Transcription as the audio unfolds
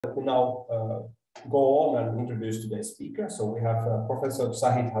Let me now go on and introduce today's speaker. So we have Professor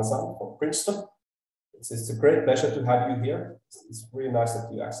Zahid Hasan from Princeton. It's a great pleasure to have you here. It's really nice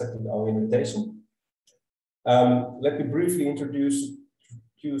that you accepted our invitation. Let me briefly introduce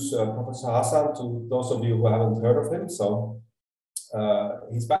Professor Hasan to those of you who haven't heard of him. So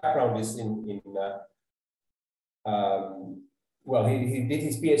his background is well, he did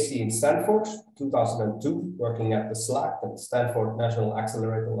his PhD in Stanford, 2002, working at the SLAC and Stanford National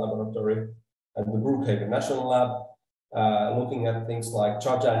Accelerator Laboratory and the Brookhaven National Lab, looking at things like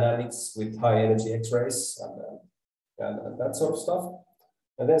charge dynamics with high energy X-rays and that sort of stuff.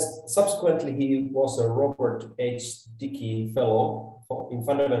 And then subsequently, he was a Robert H. Dickey Fellow in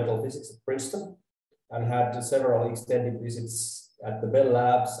Fundamental Physics at Princeton and had several extended visits at the Bell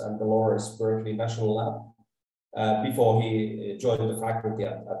Labs and the Lawrence Berkeley National Lab before he joined the faculty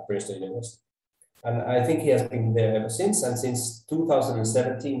at Princeton University. And I think he has been there ever since. And since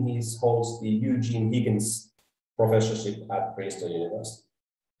 2017, he holds the Eugene Higgins Professorship at Princeton University.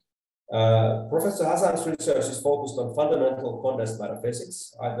 Professor Hasan's research is focused on fundamental condensed matter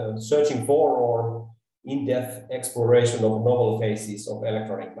physics, either searching for or in-depth exploration of novel phases of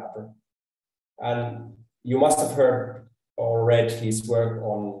electronic matter. And you must have heard or read his work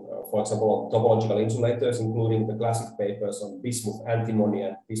on, for example, on topological insulators, including the classic papers on bismuth antimony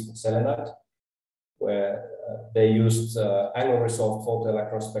and bismuth selenide, where they used angle-resolved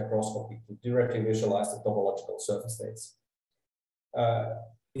photoelectron spectroscopy to directly visualize the topological surface states.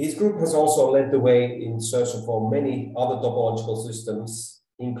 His group has also led the way in search for many other topological systems,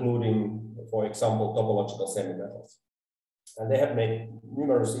 including, for example, topological semimetals. And they have made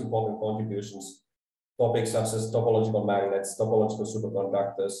numerous important contributions, topics such as topological magnets, topological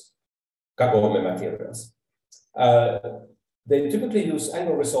superconductors, Kagome materials. They typically use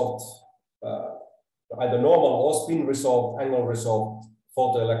angle-resolved, either normal or spin-resolved, angle-resolved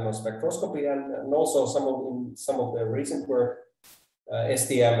photoelectron spectroscopy, and also in some of their recent work,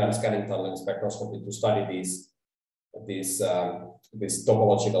 STM and scanning tunneling spectroscopy to study these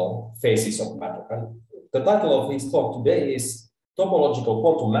topological phases of matter. And the title of his talk today is Topological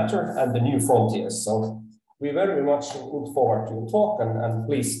Quantum Matter and the New Frontiers. So we very much look forward to your talk, and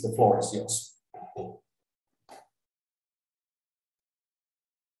please, the floor is yours.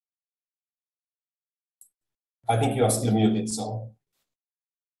 I think you are still muted, so.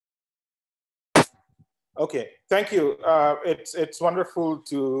 Okay, thank you. It's wonderful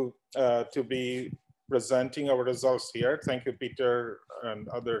to be presenting our results here. Thank you, Peter and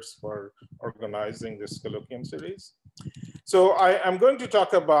others, for organizing this colloquium series. So I am going to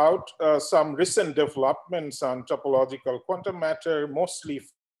talk about some recent developments on topological quantum matter, mostly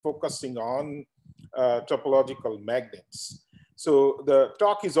focusing on topological magnets. So the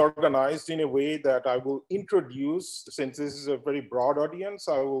talk is organized in a way that I will introduce, since this is a very broad audience,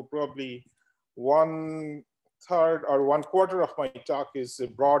 I will probably 1/3 or 1/4 of my talk is a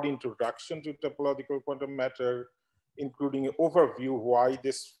broad introduction to topological quantum matter, including an overview why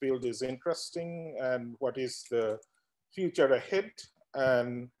this field is interesting and what is the future ahead,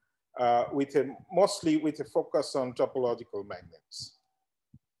 and mostly with a focus on topological magnets.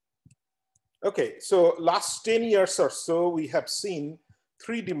 Okay, so last 10 years or so, we have seen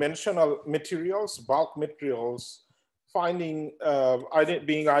three-dimensional materials, bulk materials,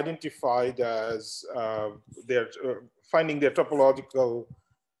 being identified as finding their topological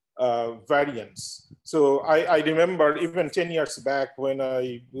variants. So I remember even 10 years back when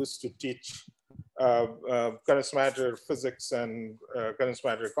I used to teach condensed matter physics and condensed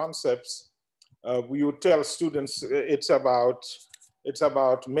matter concepts, we would tell students it's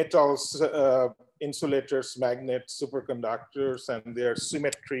about metals, insulators, magnets, superconductors, and their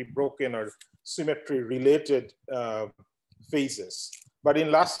symmetry broken or symmetry related phases. But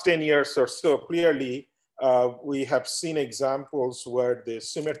in last 10 years or so, clearly, we have seen examples where the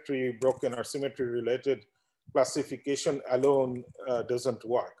symmetry broken or symmetry related classification alone doesn't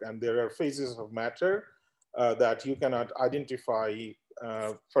work. And there are phases of matter that you cannot identify,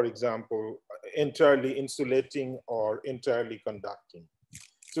 for example, entirely insulating or entirely conducting.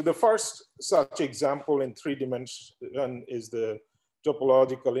 So the first such example in 3 dimension is the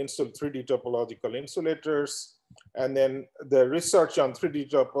 3D topological insulators. And then the research on 3D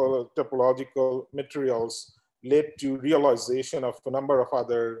topological materials led to realization of a number of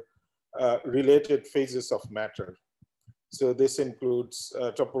other related phases of matter. So this includes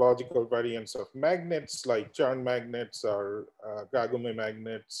topological variants of magnets like Chern magnets or Kagome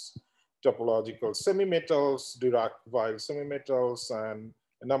magnets, topological semimetals, Dirac-Weil semimetals, and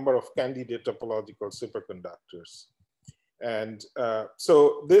a number of candidate topological superconductors. And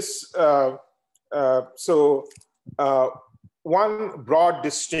so this, one broad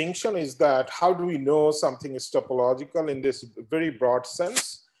distinction is that how do we know something is topological in this very broad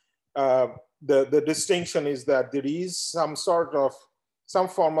sense? The distinction is that there is some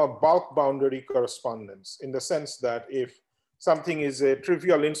form of bulk boundary correspondence, in the sense that if something is a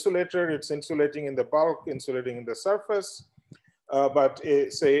trivial insulator, it's insulating in the bulk, insulating in the surface.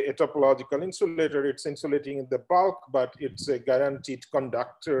 Say a topological insulator, it's insulating in the bulk, but it's a guaranteed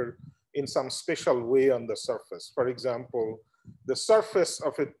conductor in some special way on the surface. For example, the surface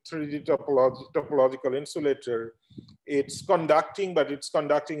of a 3D topological insulator, it's conducting, but it's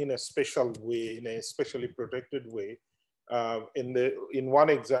conducting in a special way, in a specially protected way. In one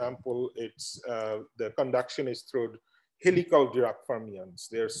example, it's the conduction is through helical Dirac fermions,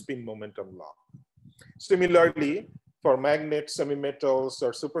 their spin momentum law. Similarly, for magnets, semimetals,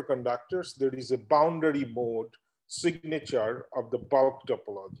 or superconductors, there is a boundary mode signature of the bulk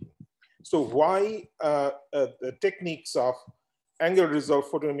topology. So why the techniques of angle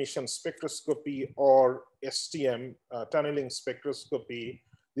resolved photoemission spectroscopy or STM, tunneling spectroscopy,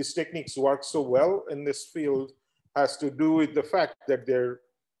 these techniques work so well in this field has to do with the fact that they're,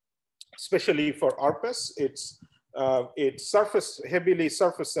 especially for ARPES, it's heavily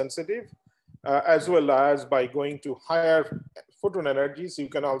surface sensitive, as well as by going to higher photon energies, you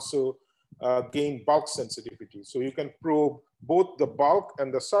can also gain bulk sensitivity. So you can probe both the bulk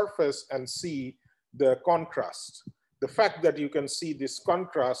and the surface and see the contrast. The fact that you can see this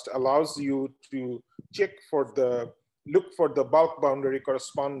contrast allows you to look for the bulk boundary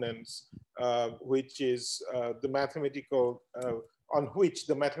correspondence, which is the mathematical, on which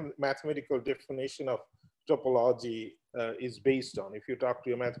the mathematical definition of topology is based on. If you talk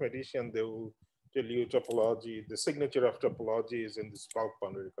to a mathematician, they will tell you topology, the signature of topology is in this bulk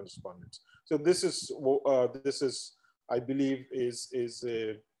boundary correspondence. So this is I believe, is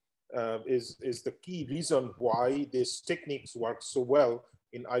the key reason why these techniques work so well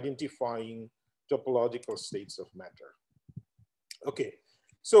in identifying topological states of matter. Okay,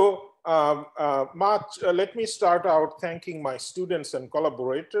 so let me start out thanking my students and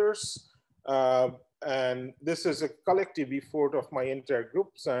collaborators. And this is a collective effort of my entire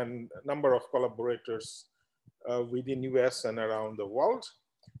groups and a number of collaborators within US and around the world.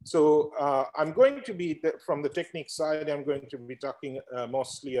 So I'm going to be, from the technique side, I'm going to be talking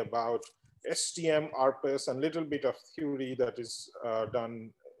mostly about STM, ARPES, and a little bit of theory that is done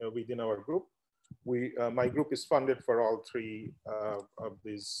within our group. My group is funded for all three of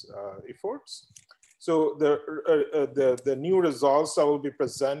these efforts. So the new results I will be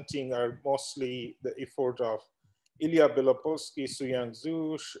presenting are mostly the effort of Ilya Belopolsky, Suyang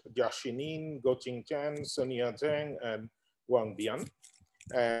Zhu, Jiaxinin, Goqing Chen, Sonia Zhang, and Wang Bian.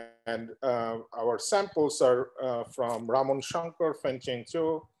 And our samples are from Ramon Shankar, Fencheng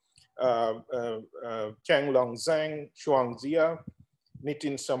Zhou, Changlong Zhang, Shuang Jia,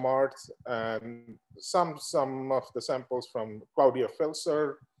 Nitin Samarth, and some of the samples from Claudia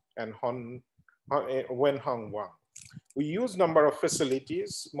Felser and Wenhang Wang. We use number of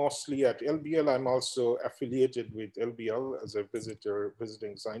facilities, mostly at LBL. I'm also affiliated with LBL as a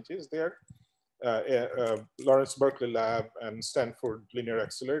visiting scientist there. Lawrence Berkeley Lab and Stanford Linear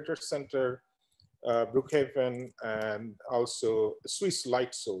Accelerator Center, Brookhaven, and also Swiss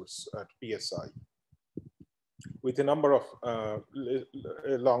Light Source at PSI, with a number of, a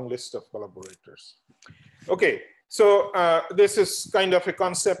long list of collaborators. Okay, so this is kind of a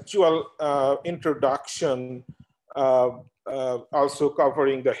conceptual introduction, also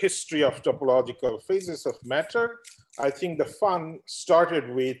covering the history of topological phases of matter. I think the fun started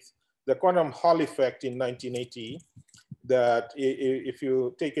with the quantum Hall effect in 1980, that if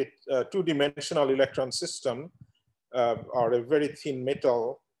you take a two-dimensional electron system or a very thin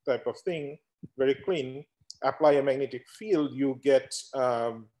metal type of thing, very clean, apply a magnetic field, you get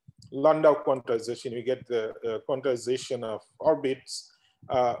Landau quantization, you get the quantization of orbits,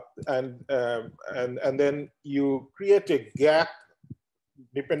 and then you create a gap,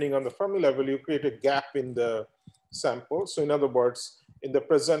 depending on the Fermi level, you create a gap in the sample. So in other words, in the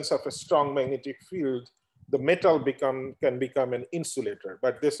presence of a strong magnetic field, the metal can become an insulator.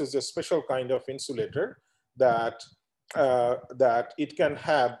 But this is a special kind of insulator that it can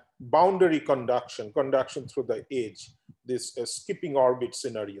have boundary conduction through the edge, this skipping orbit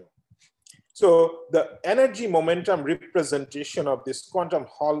scenario. So the energy momentum representation of this quantum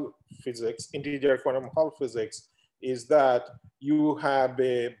Hall physics, integer quantum Hall physics, is that you have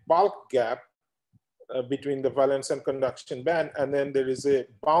a bulk gap between the valence and conduction band, and then there is a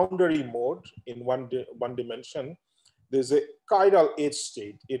boundary mode in one dimension. There's a chiral edge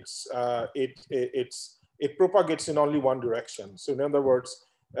state. It propagates in only one direction. So in other words,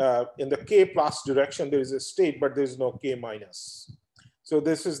 in the K plus direction, there is a state, but there is no K minus. So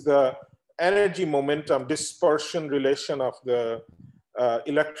this is the energy momentum dispersion relation of the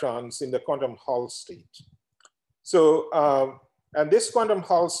electrons in the quantum Hall state. So, and this quantum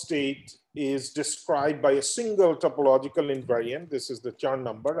Hall state is described by a single topological invariant. This is the Chern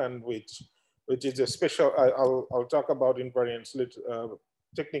number, and which is a special, I'll talk about invariants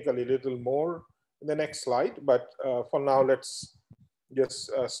technically a little more in the next slide, but for now, let's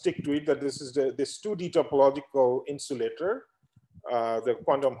just stick to it that this is this 2D topological insulator. The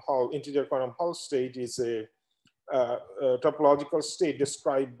quantum Hall, integer quantum Hall state is a topological state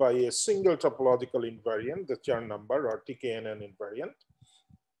described by a single topological invariant, the Chern number or TKNN invariant.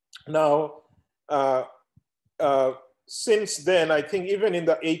 Now, since then, I think even in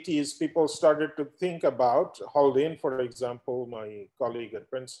the 80s, people started to think about, Haldane, for example, my colleague at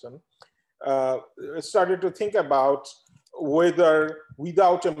Princeton, started to think about whether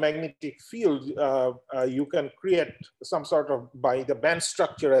without a magnetic field, you can create some sort of, by the band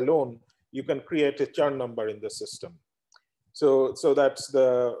structure alone, you can create a Chern number in the system. So that's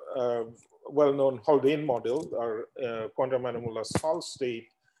the well-known Haldane model, or quantum anomalous Hall state.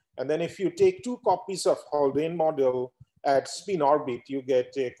 And then if you take 2 copies of Haldane model at spin orbit, you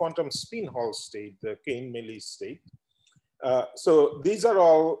get a quantum spin Hall state, the Kane-Meili state. So these are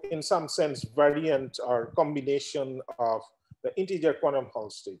all, in some sense, variant or combination of the integer quantum Hall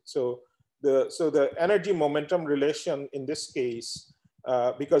state. So the energy momentum relation in this case,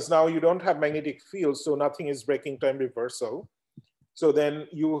 because now you don't have magnetic fields, so nothing is breaking time reversal. So then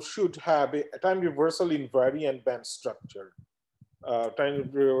you should have a time reversal invariant band structure, time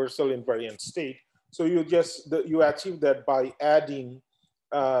reversal invariant state. So you you achieve that by adding,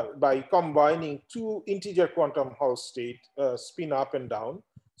 by combining 2 integer quantum Hall state spin up and down.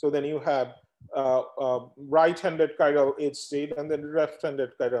 So then you have right-handed chiral edge state and then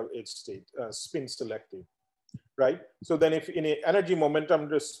left-handed chiral edge state, spin selective, right? So then if in an energy momentum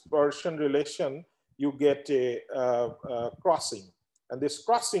dispersion relation, you get a crossing, and this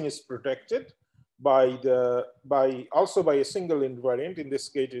crossing is protected by also by a single invariant. In this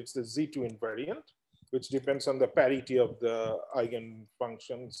case, it's the Z2 invariant, which depends on the parity of the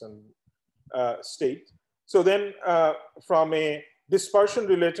eigenfunctions and state. So then from a dispersion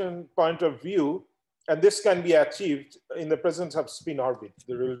relation point of view, and this can be achieved in the presence of spin orbit,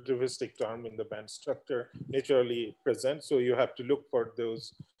 the relativistic term in the band structure naturally present. So you have to look for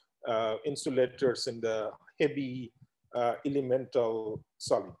those insulators in the heavy elemental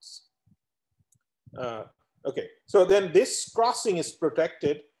solids. Okay, so then this crossing is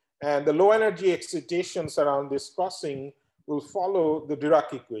protected, and the low energy excitations around this crossing will follow the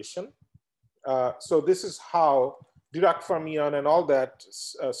Dirac equation. So this is how Dirac fermion and all that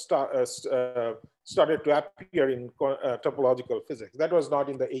started to appear in topological physics. That was not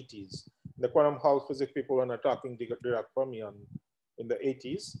in the 80s. The quantum Hall physics people were not talking Dirac fermion in the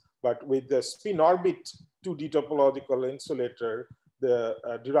 80s, but with the spin orbit 2D topological insulator, the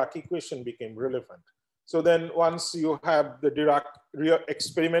Dirac equation became relevant. So then once you have the Dirac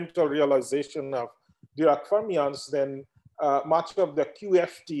experimental realization of Dirac fermions, then much of the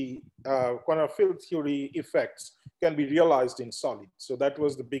QFT quantum field theory effects can be realized in solid. So that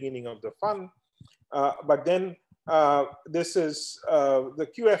was the beginning of the fun. But then this is, the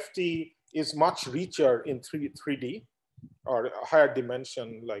QFT is much richer in 3D or higher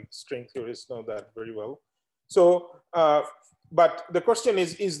dimension, like string theorists know that very well. So, but the question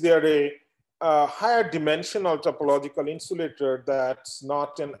is there a higher dimensional topological insulator that's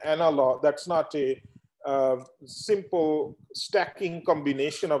not an analog, that's not a simple stacking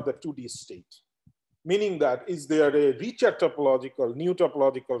combination of the 2D state? Meaning that, is there a richer topological, new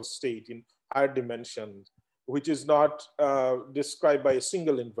topological state in higher dimensions, which is not described by a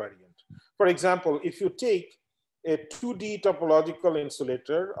single invariant? For example, if you take a 2D topological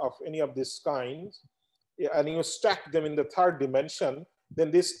insulator of any of these kinds, and you stack them in the 3rd dimension,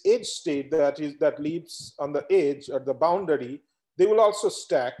 then this edge state that lives on the edge or the boundary, they will also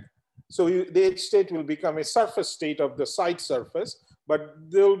stack. So the edge state will become a surface state of the side surface, but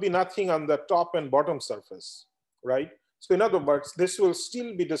there will be nothing on the top and bottom surface, right? So in other words, this will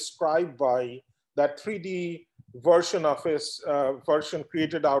still be described by that 3D version of a version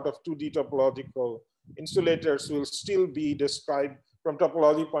created out of 2D topological insulators will still be described from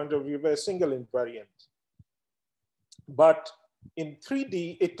topology point of view by a single invariant. But in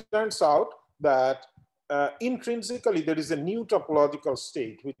 3D, it turns out that intrinsically there is a new topological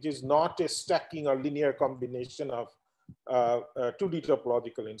state, which is not a stacking or linear combination of 2D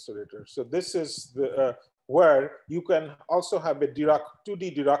topological insulators. So this is the, where you can also have a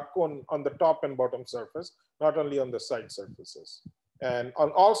 2D Dirac cone on the top and bottom surface, not only on the side surfaces. And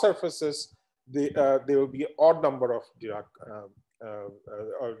on all surfaces, there will be an odd number of Dirac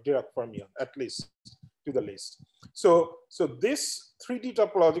or Dirac fermion, at least to the least. So this 3D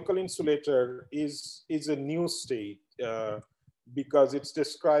topological insulator is a new state because it's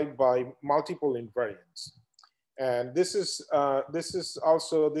described by multiple invariants. And this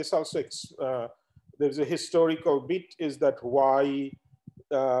also there's a historical bit, is that why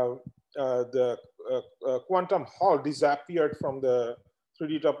the quantum Hall disappeared from the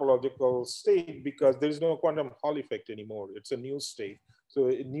 3D topological state, because there is no quantum Hall effect anymore. It's a new state. So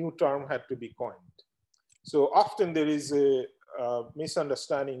a new term had to be coined. So often there is a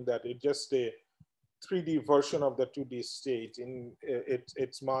misunderstanding that it's just a 3D version of the 2D state.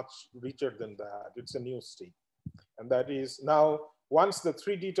 It's much richer than that. It's a new state. And that is now, once the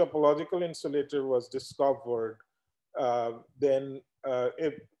 3D topological insulator was discovered, then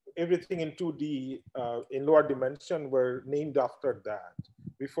everything in 2D in lower dimension were named after that.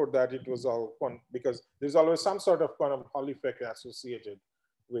 Before that, it was all because there's always some sort of quantum Hall effect associated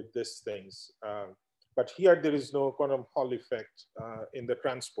with these things. But here there is no quantum Hall effect in the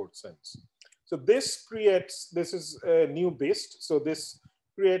transport sense. So this is a new beast. So this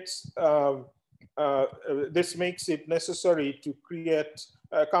creates, this makes it necessary to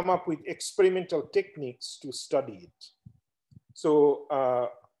come up with experimental techniques to study it. So,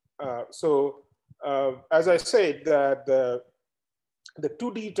 as I said, that the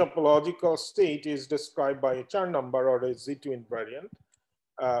 2D topological state is described by a Chern number or a Z2 invariant,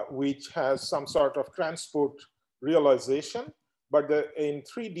 which has some sort of transport realization. But in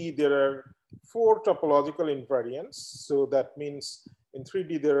 3D, there are 4 topological invariants. So that means in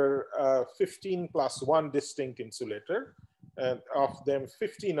 3D, there are 15 plus 1 distinct insulator. And of them,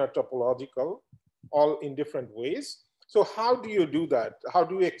 15 are topological, all in different ways. So how do you do that? How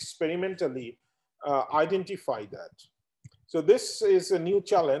do you experimentally identify that? So this is a new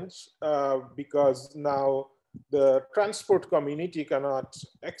challenge because now the transport community cannot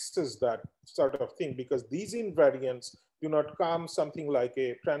access that sort of thing, because these invariants do not come something like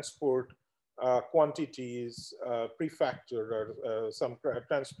a transport quantities prefactor or some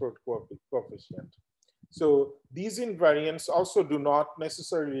transport coefficient. So these invariants also do not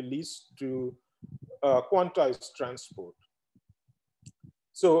necessarily lead to quantized transport.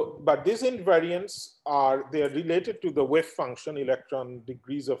 So, but these invariants they are related to the wave function, electron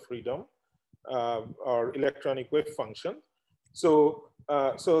degrees of freedom, or electronic wave function. So,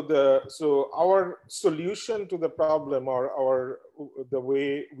 so our solution to the problem, or the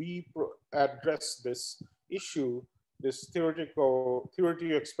way we address this issue, this theoretical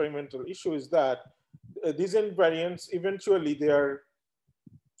experimental issue, is that these invariants eventually they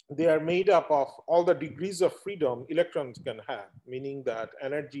are made up of all the degrees of freedom electrons can have, meaning that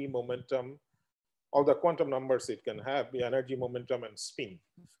energy, momentum, all the quantum numbers it can have, the energy, momentum, and spin.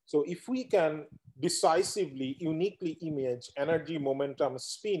 So if we can decisively, uniquely image energy, momentum,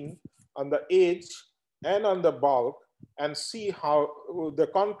 spin on the edge and on the bulk, and see how the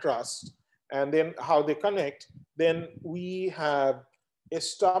contrast and then how they connect, then we have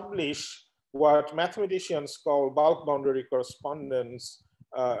established what mathematicians call bulk boundary correspondence,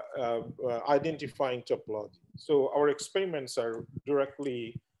 identifying topology. So our experiments are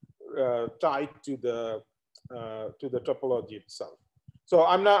directly tied to the topology itself. So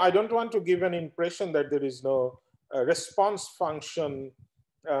I don't want to give an impression that there is no response function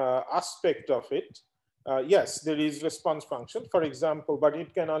aspect of it. Yes, there is response function, for example, but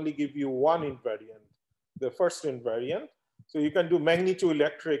it can only give you one invariant, the first invariant. So you can do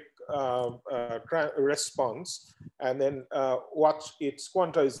magnetoelectric response and then watch its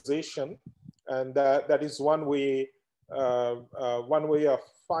quantization, and that is one way of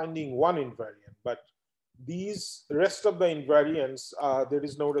finding one invariant. But these rest of the invariants, there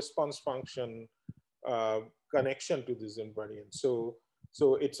is no response function connection to this invariant. So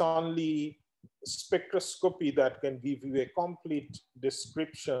it's only spectroscopy that can give you a complete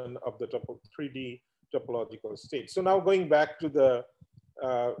description of the 3D topological state. So now going back to the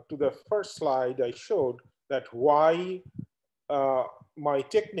first slide I showed, that why my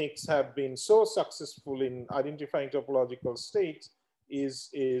techniques have been so successful in identifying topological states is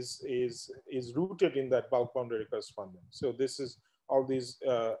rooted in that bulk boundary correspondence. So this is all these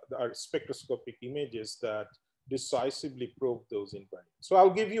are spectroscopic images that decisively probe those invariants. So I'll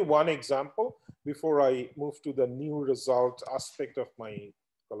give you one example before I move to the new result aspect of my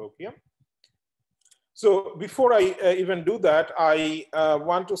colloquium. So before I even do that, I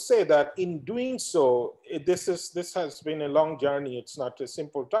want to say that in doing so, this has been a long journey. It's not a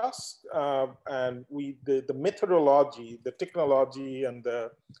simple task, and the methodology, the technology, and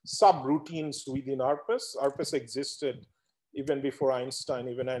the subroutines within ARPAS existed even before Einstein.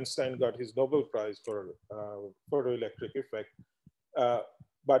 Even Einstein got his Nobel Prize for photoelectric effect.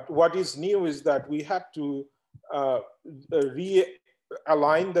 But what is new is that we have to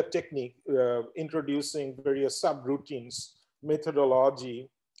realign the technique, introducing various subroutines, methodology,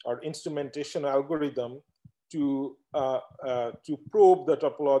 or instrumentation algorithm to probe the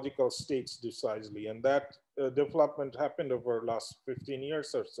topological states precisely. And that development happened over the last 15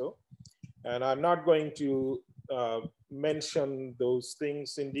 years or so. And I'm not going to mention those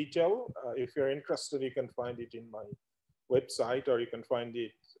things in detail. If you're interested, you can find it in my website, or you can find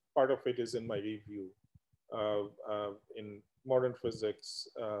it, part of it is in my review in Modern Physics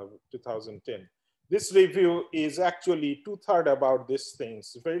 2010. This review is actually 2/3 about these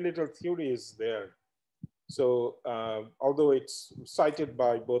things. Very little theory is there. So although it's cited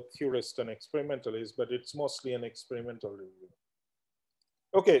by both theorists and experimentalists, but it's mostly an experimental review.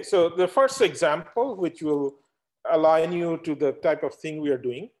 Okay, so the first example, which will align you to the type of thing we are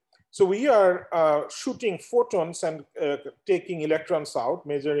doing. So we are shooting photons and taking electrons out,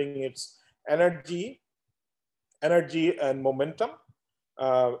 measuring its energy and momentum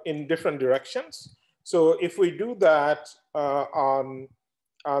in different directions. So if we do that on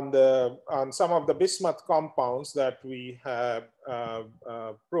some of the bismuth compounds that we have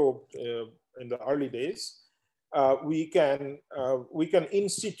probed in the early days, we can in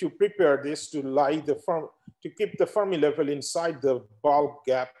situ prepare this to to keep the Fermi level inside the bulk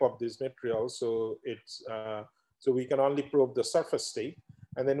gap of this material. So it's so we can only probe the surface state.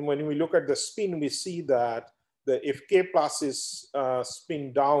 And then when we look at the spin, we see that if K plus is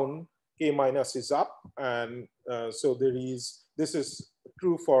spin down, K minus is up. And so this is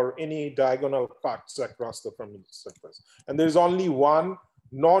true for any diagonal cuts across the Fermi surface. And there's only one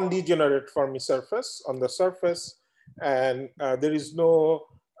non-degenerate Fermi surface on the surface. And there is no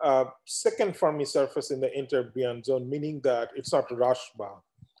second Fermi surface in the interbrion zone, meaning that it's not Rashba.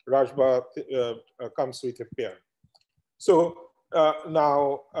 Rashba comes with a pair. So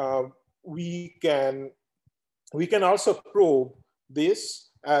now we can also probe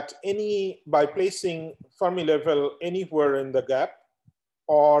this at by placing Fermi level anywhere in the gap,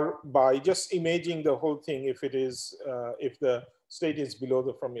 or by just imaging the whole thing if the state is below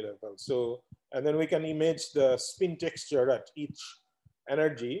the Fermi level. So, and then we can image the spin texture at each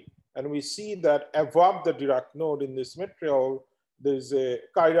energy. And we see that above the Dirac node in this material, there's a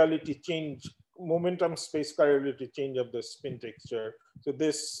chirality change, momentum space chirality change of the spin texture. So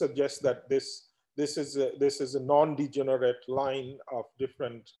this suggests that this is a non-degenerate line of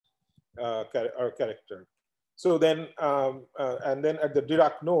different character. So then, and then at the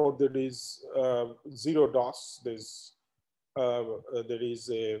Dirac node, there is 0 DOS. This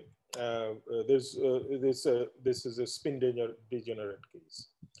is a spin degenerate case.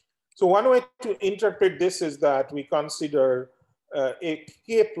 So one way to interpret this is that we consider a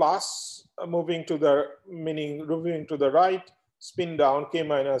K plus moving to the, meaning moving to the right, spin down, K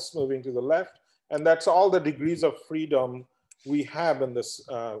minus moving to the left. And that's all the degrees of freedom we have in this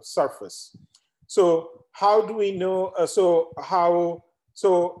surface. So how do we know, so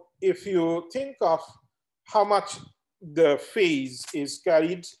if you think of how much the phase is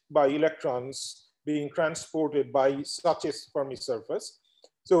carried by electrons being transported by such a Fermi surface.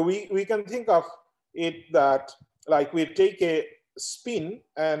 So we can think of it that like we take a spin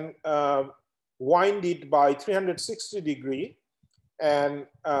and wind it by 360 degree. And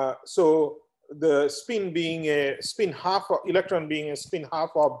so the spin being a spin half, electron being a spin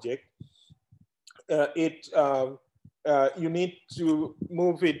half object, you need to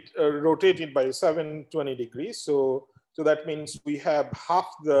move it, rotate it by 720 degrees. So that means we have half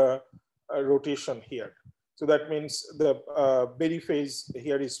the rotation here. So that means the Berry phase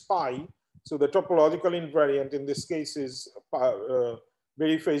here is pi. So the topological invariant in this case is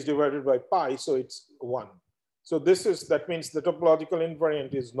Berry phase divided by pi. So it's 1. So that means the topological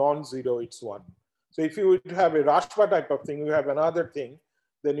invariant is non-zero, it's 1. So if you would have a Rashba type of thing, you have another thing,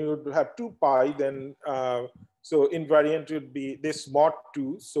 then you would have 2 pi, then so invariant would be this mod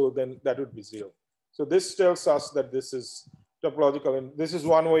 2, so then that would be 0. So this tells us that this is topological, and this is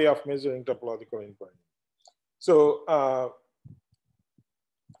one way of measuring topological invariant. So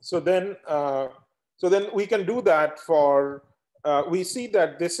so then we can do that for, we see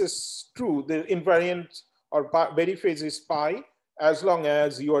that this is true, the invariant or Berry phase is pi, as long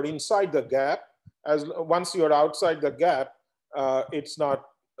as you are inside the gap. Once you are outside the gap, it's not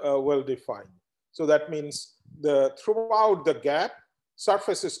well defined. So that means throughout the gap,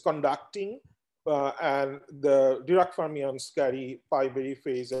 surface is conducting, and the Dirac fermions carry pi Berry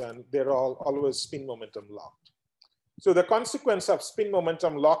phase, and they're always spin momentum locked. So the consequence of spin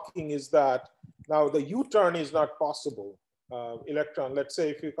momentum locking is that now the U-turn is not possible. electron, let's say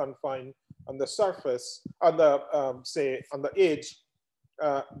if you confine on the surface, on the, say on the edge,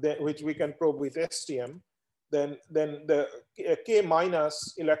 which we can probe with STM, then the K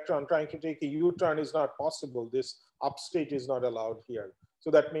minus electron trying to take a U-turn is not possible. This upstate is not allowed here. So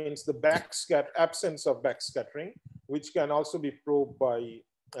that means the absence of backscattering, which can also be probed by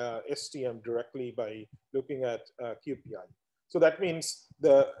STM directly by looking at QPI. So that means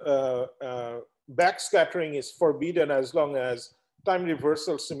the backscattering is forbidden as long as time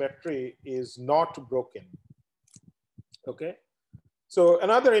reversal symmetry is not broken. Okay. So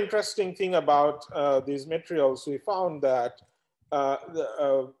another interesting thing about these materials, we found that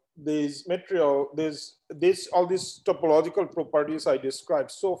these all these topological properties I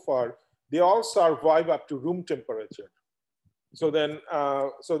described so far, they all survive up to room temperature. So then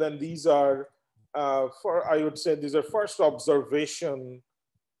these are, I would say these are first observation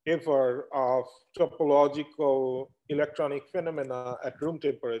ever of topological electronic phenomena at room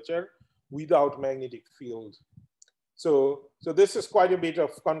temperature without magnetic field. So this is quite a bit of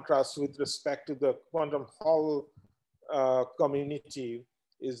contrast with respect to the quantum Hall community,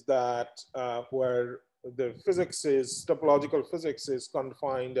 is that where the physics is, topological physics is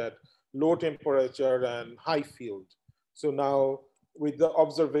confined at low temperature and high field. So now with the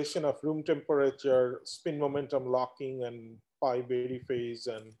observation of room temperature, spin momentum locking and pi Berry phase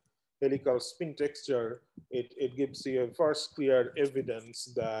and helical spin texture, it gives you a first clear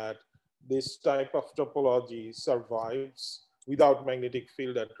evidence that this type of topology survives without magnetic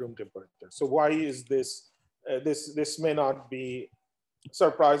field at room temperature. So why is this? This may not be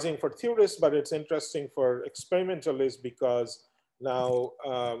surprising for theorists, but it's interesting for experimentalists, because now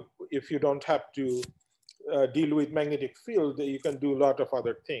if you don't have to deal with magnetic field, you can do a lot of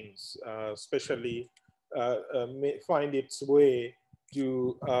other things, especially find its way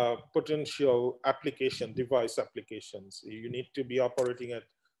to potential application, device applications. You need to be operating at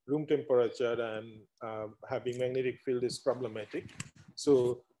room temperature, and having magnetic field is problematic.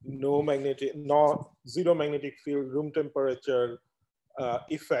 So zero magnetic field, room temperature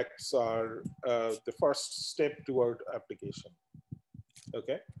effects are the first step toward application.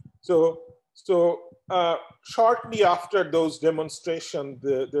 Okay, so shortly after those demonstrations,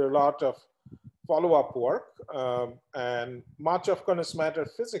 there are a lot of follow-up work, and much of condensed matter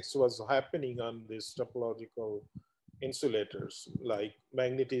physics was happening on these topological insulators like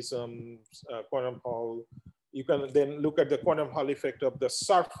magnetism, quantum Hall. You can then look at the quantum Hall effect of the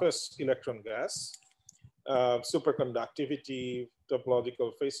surface electron gas, superconductivity,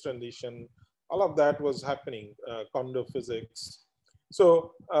 topological phase transition. All of that was happening, Kondo physics.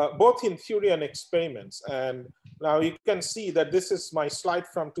 So both in theory and experiments. And now you can see that this is my slide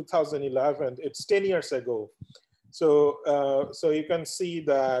from 2011. It's 10 years ago. So you can see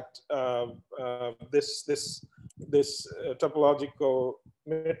that this topological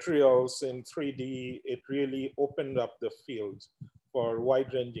materials in 3D, it really opened up the field for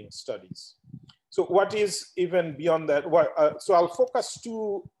wide-ranging studies. So what is even beyond that? So I'll focus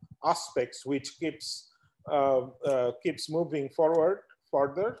two aspects which keeps moving forward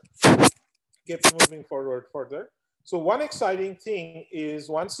further. So one exciting thing is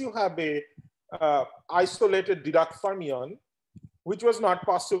once you have a isolated Dirac fermion, which was not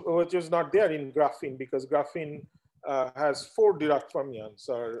possible, which was not there in graphene, because graphene has 4 Dirac fermions.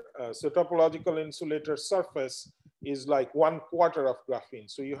 So topological insulator surface is like 1/4 of graphene.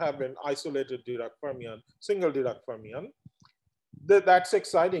 So you have an isolated Dirac fermion, single Dirac fermion. That's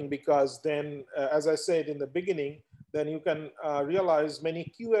exciting, because then, as I said in the beginning, then you can realize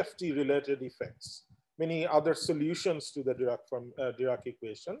many QFT related effects, many other solutions to the Dirac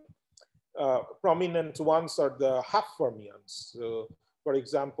equation. Prominent ones are the half fermions. So for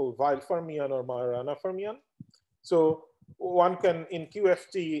example, Weil fermion or Majorana fermion. So one can, in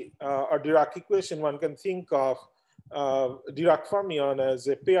QFT or Dirac equation, one can think of Dirac fermion as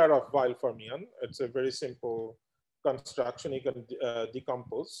a pair of Weil fermion. It's a very simple construction you can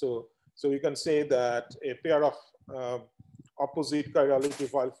decompose. So you can say that a pair of opposite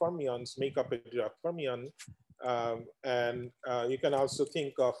chirality Weil fermions make up a Dirac fermion. And you can also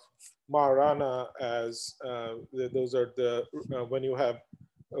think of Majorana as those are the when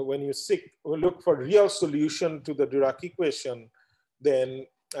you look for real solution to the Dirac equation, then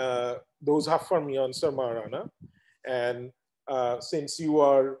those half fermions are Majorana. And since you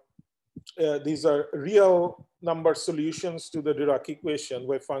are these are real number solutions to the Dirac equation,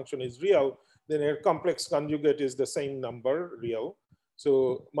 wave function is real, then a complex conjugate is the same number, real.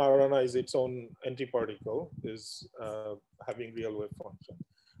 So Majorana is its own antiparticle, is having real wave function.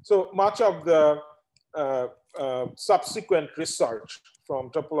 So much of the subsequent research from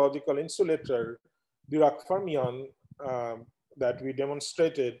topological insulator Dirac fermion that we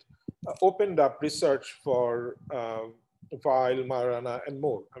demonstrated opened up research for Weil, Marana, and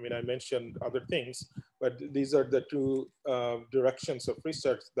more. I mean, I mentioned other things, but these are the two directions of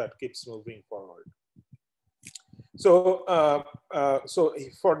research that keeps moving forward. So, so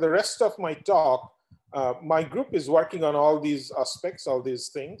for the rest of my talk, my group is working on all these aspects, all these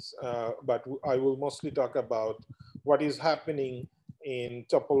things, but I will mostly talk about what is happening in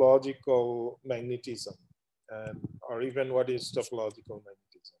topological magnetism, or even what is topological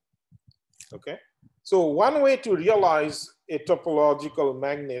magnetism. Okay, so one way to realize a topological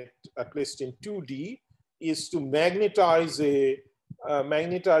magnet, at least in 2D, is to magnetize a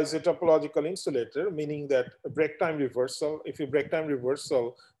topological insulator, meaning that a break time reversal. If you break time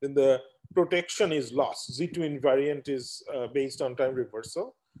reversal, then the protection is lost. Z2 invariant is based on time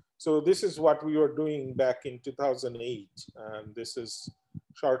reversal. So this is what we were doing back in 2008. And this is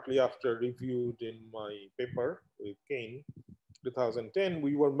shortly after reviewed in my paper with Kane, 2010.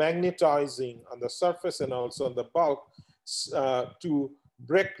 We were magnetizing on the surface and also on the bulk to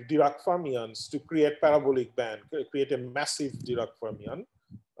break Dirac fermions to create parabolic band, create a massive Dirac fermion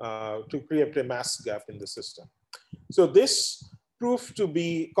to create a mass gap in the system. So this proved to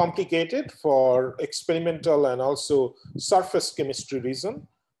be complicated for experimental and also surface chemistry reason.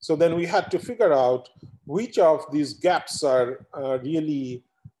 So then we had to figure out which of these gaps are really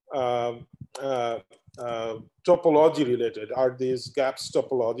topology related. Are these gaps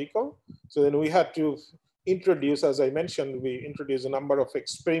topological? So then we had to introduce, as I mentioned, we introduced a number of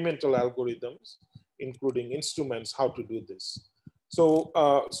experimental algorithms, including instruments, how to do this. So,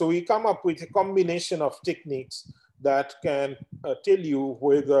 so we come up with a combination of techniques that can tell you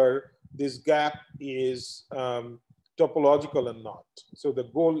whether this gap is topological or not. So the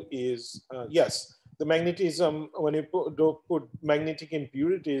goal is, yes, the magnetism, when you put magnetic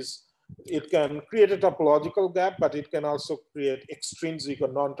impurities, it can create a topological gap, but it can also create extrinsic or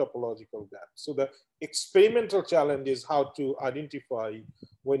non-topological gaps. So the experimental challenge is how to identify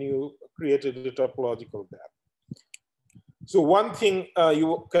when you created a topological gap. So one thing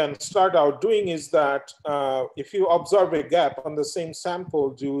you can start out doing is that if you observe a gap on the same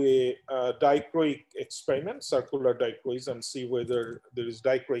sample, do a dichroic experiment, circular dichroics, and see whether there is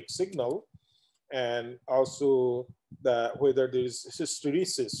dichroic signal, and also whether there is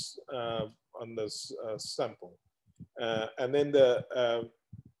hysteresis on this sample. And then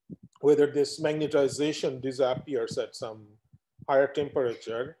whether this magnetization disappears at some higher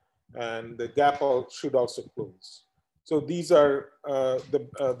temperature, and the gap should also close. So these are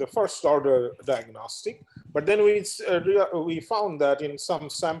the first order diagnostic. But then we found that in some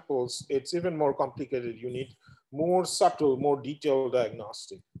samples, it's even more complicated. You need more subtle, more detailed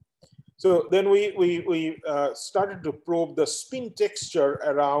diagnostic. So then we started to probe the spin texture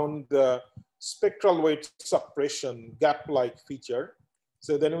around the spectral weight suppression gap-like feature.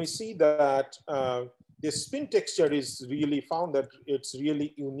 So then we see that the spin texture is really found that it's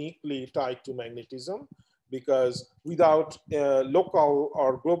really uniquely tied to magnetism, because without local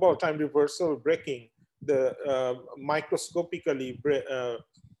or global time reversal breaking, the microscopically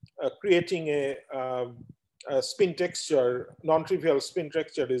creating a spin texture, non-trivial spin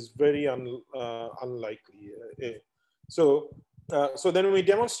texture is very unlikely. So then we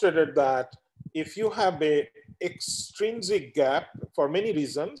demonstrated that if you have a extrinsic gap for many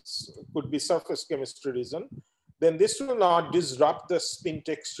reasons, could be surface chemistry reason, then this will not disrupt the spin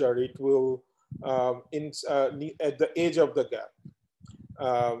texture. It will at the edge of the gap.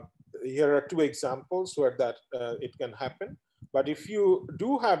 Here are two examples where that it can happen. But if you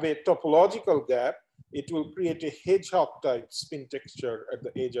do have a topological gap, it will create a hedgehog type spin texture at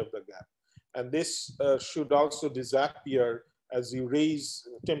the edge of the gap. And this should also disappear as you raise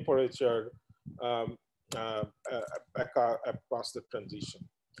temperature across the transition.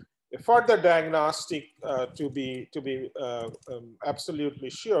 A further diagnostic to be absolutely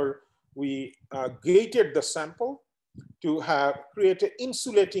sure, we gated the sample to create an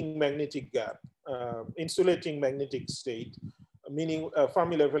insulating magnetic gap, insulating magnetic state, meaning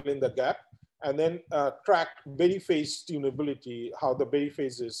Fermi level in the gap, and then track Berry phase tunability, how the Berry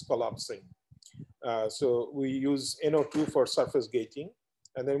phase is collapsing. So we use NO2 for surface gating.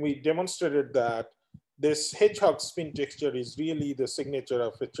 And then we demonstrated that this hedgehog spin texture is really the signature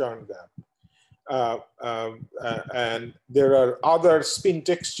of a Chern gap. And there are other spin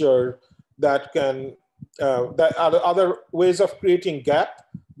texture that can, that are other ways of creating gap,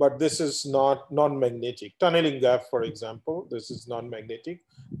 but this is not non-magnetic. Tunneling gap, for example, this is non-magnetic.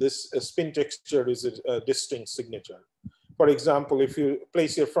 This spin texture is a distinct signature. For example, if you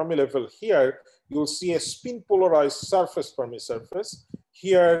place your Fermi level here, you'll see a spin polarized surface Fermi surface.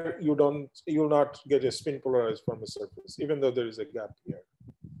 Here, you'll not get a spin polarized Fermi surface, even though there is a gap here.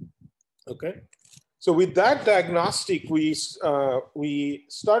 Okay. So with that diagnostic, we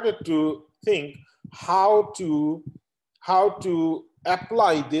started to think how to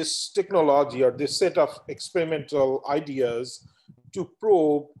apply this technology or this set of experimental ideas to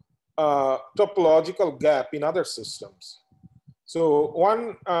probe topological gap in other systems. So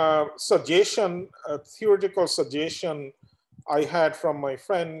one suggestion, a theoretical suggestion I had from my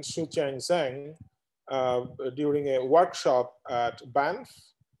friend Shuchang Zhang during a workshop at Banff,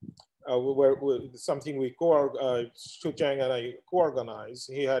 where something we Shuchang and I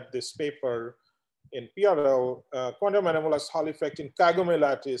co-organized. He had this paper in PRL, quantum anomalous Hall effect in Kagome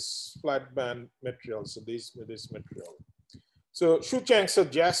lattice flat band materials, so this material. So Shuchang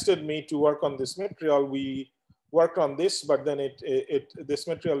suggested me to work on this material. We worked on this, but then this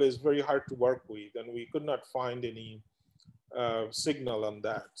material is very hard to work with, and we could not find any signal on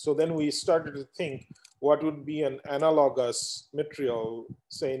that. So then we started to think what would be an analogous material,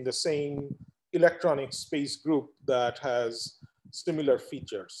 say in the same electronic space group that has similar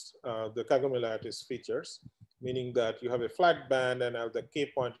features, the Kagome lattice features, meaning that you have a flat band, and at the K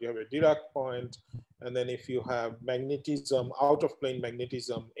point, you have a Dirac point. And then if you have magnetism, out of plane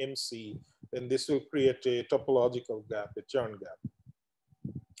magnetism, MC, then this will create a topological gap, a Chern gap.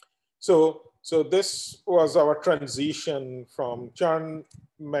 So this was our transition from Chern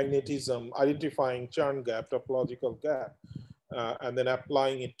magnetism, identifying Chern gap, topological gap, and then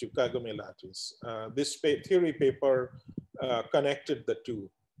applying it to Kagome lattice. This theory paper connected the two,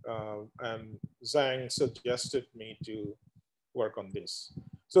 and Zhang suggested me to work on this.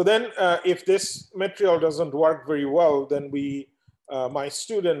 So then if this material doesn't work very well, then my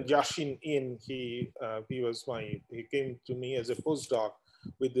student Jashin In, he came to me as a postdoc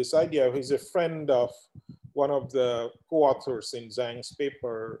with this idea. He's a friend of one of the co-authors in Zhang's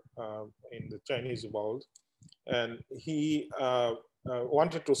paper in the Chinese world. And he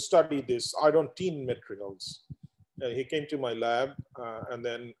wanted to study this iron tin materials. He came to my lab, and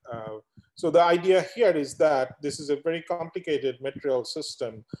then, so the idea here is that this is a very complicated material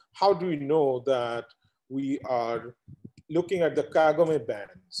system. How do we know that we are looking at the Kagome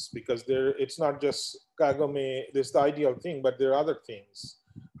bands? Because it's not just Kagome, this is the ideal thing, but there are other things.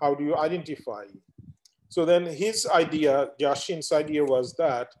 How do you identify? So then his idea, Jashin's idea was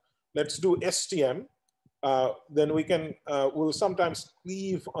that let's do STM. Then we can, we'll sometimes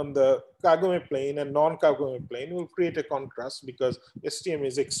cleave on the Kagome plane and non-Kagome plane. We'll create a contrast because STM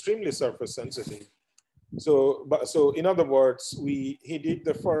is extremely surface sensitive. So in other words, he did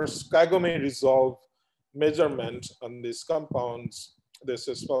the first Kagome resolve measurement on these compounds. This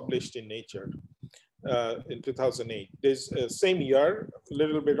is published in Nature in 2008. There's same year, a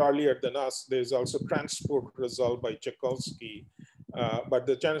little bit earlier than us, there's also transport result by Tchaikovsky. But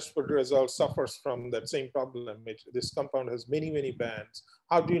the transport result suffers from that same problem. This compound has many, many bands.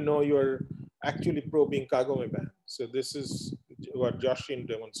 How do you know you're actually probing Kagome band? So this is what Jashin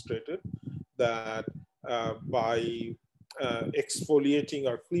demonstrated, that by exfoliating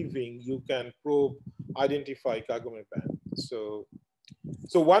or cleaving, you can identify Kagome band. So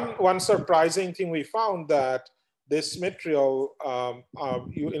one surprising thing we found that this material,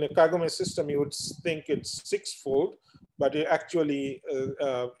 in a Kagome system, you would think it's six-fold, but it actually,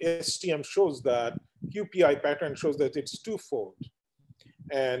 STM shows that, QPI pattern shows that it's two-fold.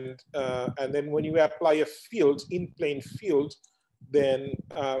 And then when you apply a field, in-plane field, then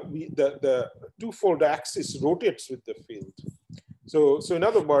the two-fold axis rotates with the field. So in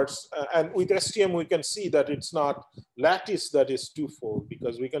other words, and with STM, we can see that it's not lattice that is two-fold,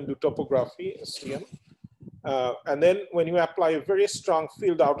 because we can do topography, STM. And then when you apply a very strong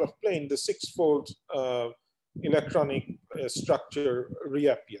field out of plane, the six-fold electronic structure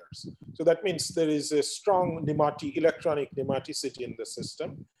reappears. So that means there is a strong electronic nematicity in the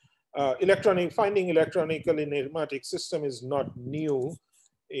system. Finding electronically nematic system is not new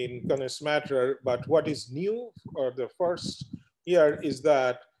in condensed matter, but what is new, or the first here, is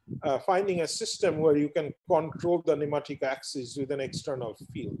that finding a system where you can control the nematic axis with an external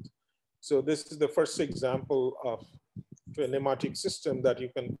field. So this is the first example of a nematic system that you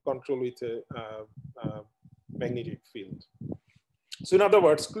can control with a magnetic field. So in other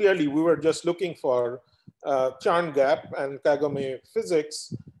words, clearly we were just looking for Chern gap and Kagome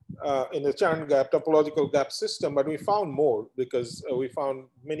physics in the Chern gap, topological gap system, but we found more because we found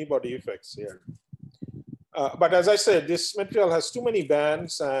many body effects here. But as I said, this material has too many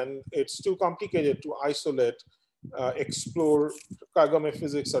bands and it's too complicated to isolate, explore Kagome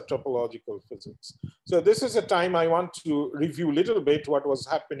physics or topological physics. So this is a time I want to review a little bit what was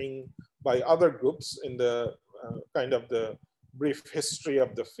happening by other groups in the kind of the brief history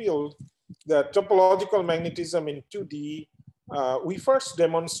of the field, the topological magnetism in 2D, we first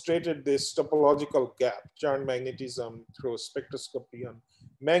demonstrated this topological gap, Chern magnetism, through spectroscopy on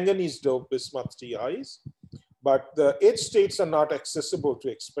manganese doped bismuth TIs. But the edge states are not accessible to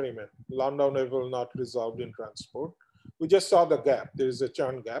experiment. Landau level not resolved in transport. We just saw the gap. There is a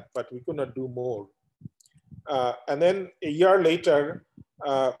Chern gap, but we could not do more. And then a year later,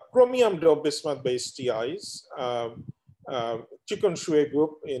 chromium doped bismuth based TIs, Chikun Shui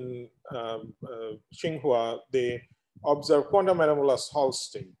group in Tsinghua, they observe quantum anomalous Hall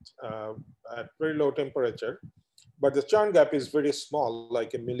state at very low temperature. But the Chern gap is very small,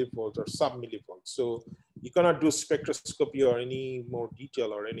 like a millivolt or sub-millivolt. So you cannot do spectroscopy or any more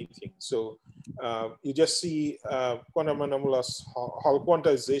detail or anything. So you just see quantum anomalous Hall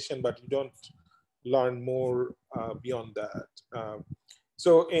quantization, but you don't learn more beyond that.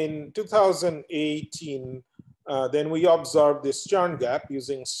 So in 2018, then we observed this Chern gap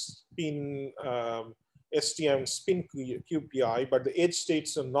using spin, STM spin QPI, but the edge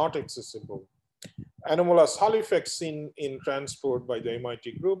states are not accessible. Anomalous Hall effects seen in transport by the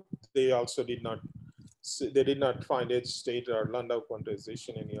MIT group, they also did not find edge state or Landau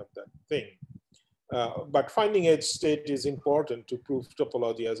quantization, any of that thing. But finding edge state is important to prove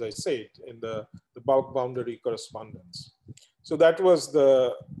topology, as I said, in the bulk boundary correspondence. So that was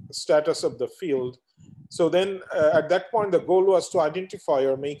the status of the field. So then at that point, the goal was to identify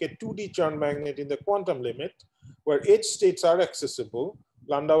or make a 2D Chern magnet in the quantum limit where edge states are accessible,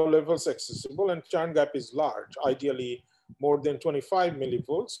 Landau levels accessible, and Chern gap is large, ideally more than 25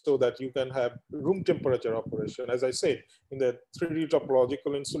 millivolts, so that you can have room temperature operation. As I said, in the 3D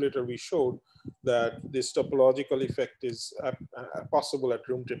topological insulator, we showed that this topological effect is possible at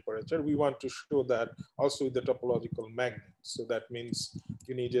room temperature. We want to show that also with the topological magnet. So that means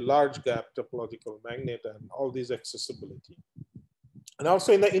you need a large gap topological magnet and all these accessibility. And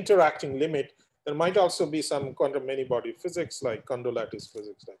also in the interacting limit, there might also be some quantum many-body physics like Kondo lattice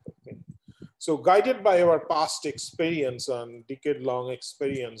physics type of thing. So guided by our past experience on decade-long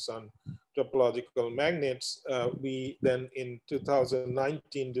experience on topological magnets, we then in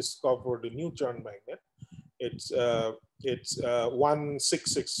 2019 discovered a new Chern magnet. It's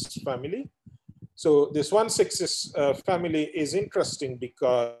 166 family. So this 166 family is interesting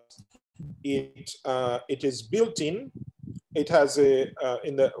because it is built in. It has a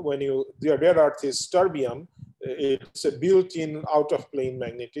the rare earth is terbium. It's a built-in out-of-plane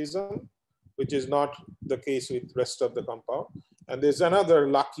magnetism, which is not the case with rest of the compound. And there's another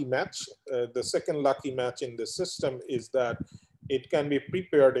lucky match. The second lucky match in the system is that it can be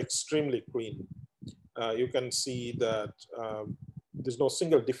prepared extremely clean. You can see that there's no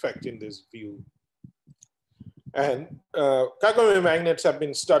single defect in this view. And Kagome magnets have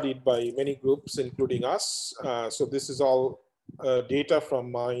been studied by many groups, including us. So this is all data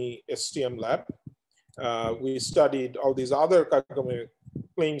from my STM lab. We studied all these other Kagome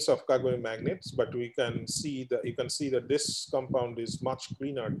claims of Kagome magnets, but we can see that that this compound is much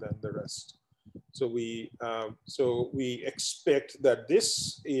cleaner than the rest. So we expect that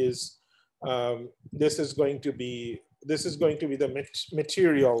this is going to be the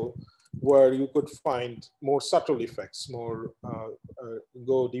material where you could find more subtle effects,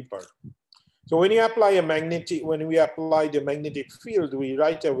 go deeper. So when you apply the magnetic field, we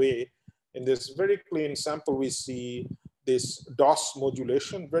right away in this very clean sample we see this DOS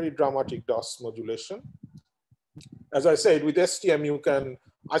modulation, very dramatic DOS modulation. As I said, with STM you can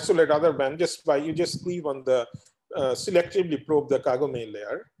isolate other bands you just cleave on the selectively probe the Kagome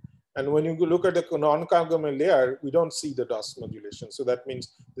layer. And when you look at the non-Kagome layer, we don't see the DOS modulation. So that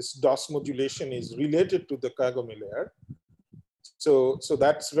means this DOS modulation is related to the Kagome layer. So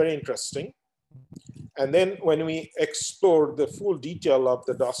that's very interesting. And then when we explore the full detail of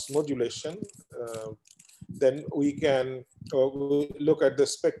the DOS modulation, then we can look at the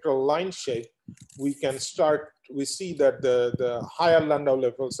spectral line shape. We see that the higher Landau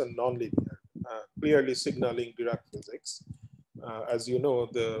levels are nonlinear, clearly signaling Dirac physics. As you know,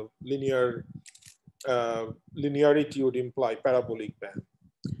 the linearity would imply parabolic band.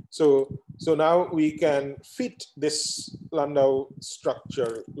 So now we can fit this Landau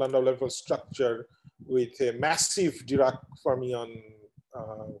level structure with a massive Dirac fermion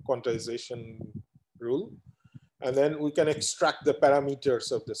quantization rule. And then we can extract the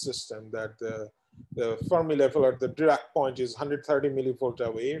parameters of the system that the Fermi level at the Dirac point is 130 millivolt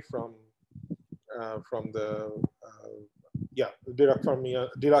away from the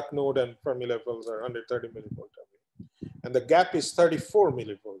Dirac node and Fermi levels are 130 millivolt away. And the gap is 34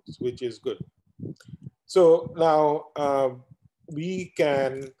 millivolts, which is good. So now we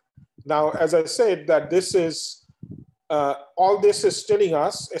can, as I said, that this is all this is telling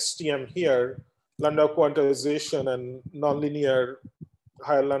us, STM here, Landau quantization and nonlinear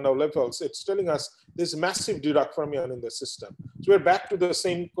higher Landau levels, it's telling us there's massive Dirac fermion in the system. So we're back to the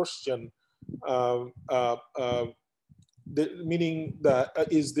same question, meaning that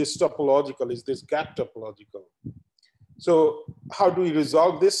is this topological, is this gap topological? So how do we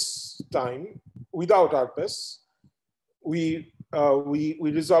resolve this time without RPES? We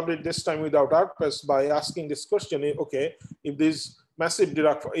resolved it this time without RPES by asking this question, okay, if this massive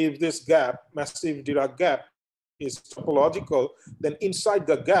Dirac, if this gap, massive Dirac gap is topological, then inside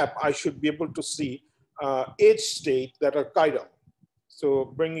the gap, I should be able to see edge state that are chiral. So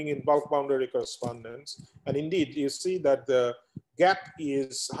bringing in bulk boundary correspondence. And indeed, you see that the gap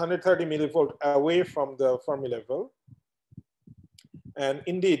is 130 millivolt away from the Fermi level. And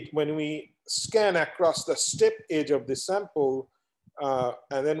indeed, when we scan across the step edge of the sample,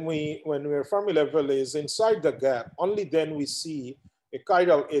 and then when our Fermi level is inside the gap, only then we see a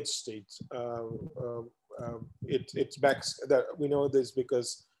chiral edge state. It's back, that we know this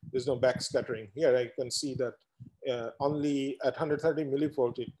because there's no backscattering here. I can see that only at 130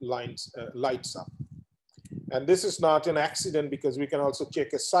 millivolt it lights up. And this is not an accident because we can also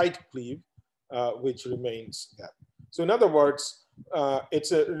check a side cleave, which remains gap. So in other words,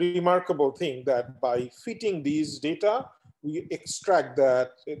 it's a remarkable thing that by fitting these data, we extract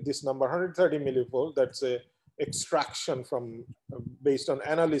that this number 130 millivolt, that's a extraction from based on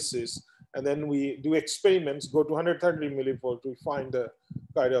analysis. And then we do experiments, go to 130 millivolt, we find the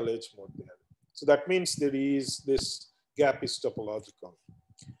chiral edge mode there. So that means there is this gap is topological.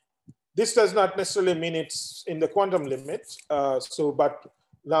 This does not necessarily mean it's in the quantum limit. But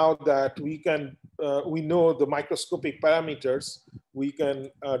now that we can, we know the microscopic parameters, we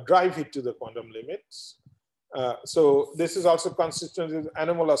can drive it to the quantum limits. So this is also consistent with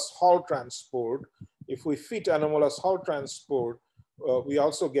anomalous Hall transport. If we fit anomalous Hall transport, we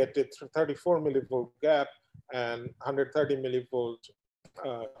also get a 34 millivolt gap and 130 millivolt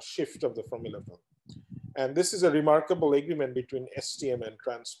shift of the Fermi level. And this is a remarkable agreement between STM and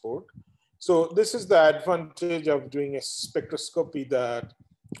transport. So this is the advantage of doing a spectroscopy that,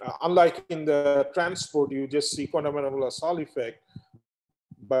 unlike in the transport, you just see quantum anomalous Hall effect,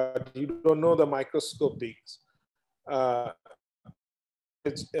 but you don't know the microscopics.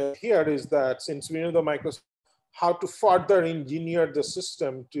 Here is that since we know the microscope, how to further engineer the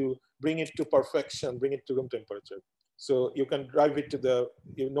system to bring it to perfection, bring it to room temperature. So you can drive it to the,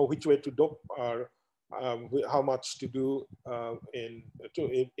 you know which way to dope or how much to do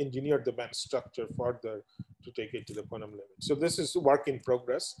to engineer the band structure further to take it to the quantum limit. So this is work in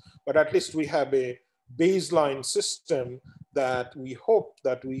progress, but at least we have a baseline system that we hope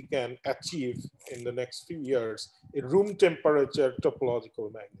that we can achieve in the next few years, a room temperature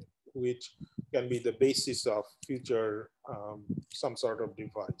topological magnet, which can be the basis of future some sort of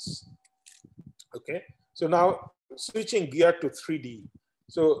device. Okay, so now switching gear to 3D.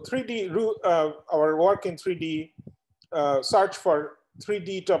 So 3D, our work in 3D, search for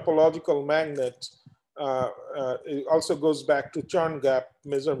 3D topological magnet it also goes back to Chern gap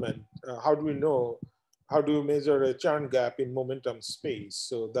measurement. How do we know, how do we measure a Chern gap in momentum space?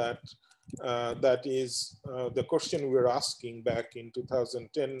 So that that is the question we were asking back in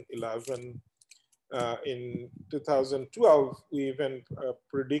 2010, 11. In 2012, we even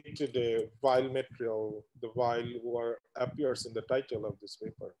predicted a Weil material, the Weil who appears in the title of this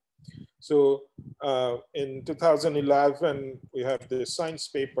paper. So in 2011, we have the science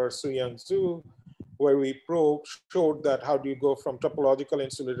paper, Suyang Zhu, where we showed that how do you go from topological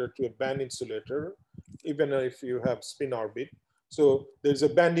insulator to a band insulator, even if you have spin orbit. So there's a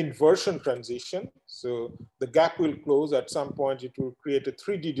band inversion transition. So the gap will close at some point, it will create a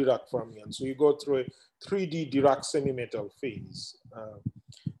 3D Dirac fermion. So you go through a 3D Dirac semi-metal phase.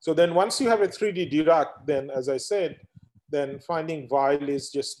 So then once you have a 3D Dirac, then as I said, then finding Weil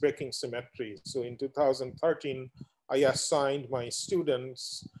is just breaking symmetry. So in 2013, I assigned my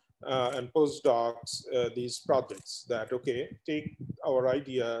students and postdocs these projects that, okay, take our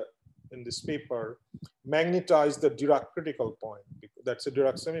idea in this paper, magnetize the Dirac critical point. That's a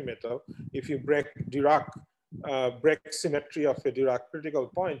Dirac semi-metal. If you break Dirac, break symmetry of a Dirac critical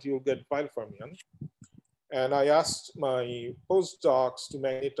point, you'll get Weil fermion. And I asked my postdocs to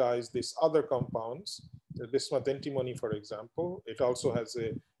magnetize these other compounds, the bismuth antimony, for example. It also has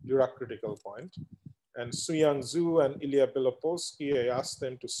a Dirac critical point. And Suyang Zhu and Ilya Belopolsky, I asked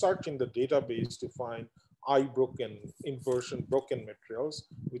them to search in the database to find I-broken, inversion broken materials,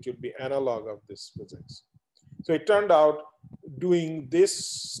 which would be analog of this physics. So it turned out doing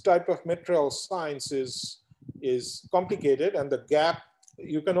this type of material science is complicated, and the gap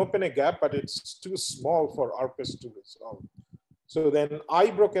you can open a gap, but it's too small for ARPES to resolve. So then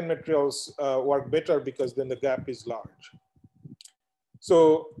eye-broken materials work better because then the gap is large.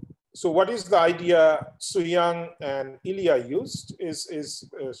 So what is the idea Suyang and Ilya used is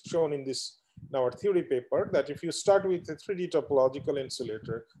shown in our theory paper, that if you start with a 3D topological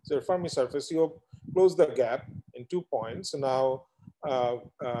insulator, so a Fermi surface, you close the gap in 2 points. So now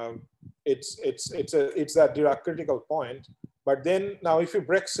it's that Dirac critical point. But then now if you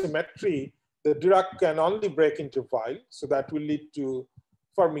break symmetry, the Dirac can only break into Weil. So that will lead to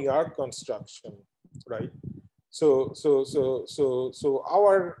Fermi arc construction, right? So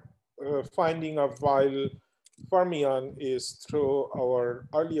our finding of Weil fermion is through our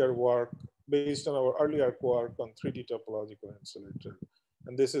earlier work, based on our earlier work on 3D topological insulator.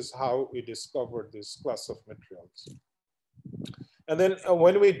 And this is how we discovered this class of materials. And then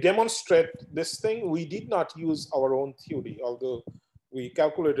when we demonstrate this thing, we did not use our own theory, although we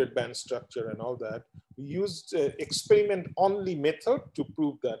calculated band structure and all that. We used experiment only method to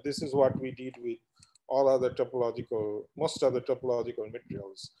prove that. This is what we did with all other topological, most other topological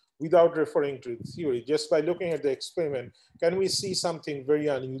materials, without referring to theory. Just by looking at the experiment, can we see something very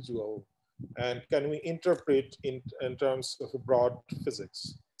unusual? And can we interpret in terms of broad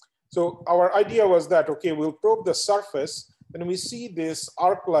physics? So our idea was that, okay, we'll probe the surface, and we see this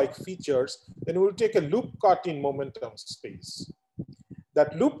arc-like features, then we'll take a loop cut in momentum space.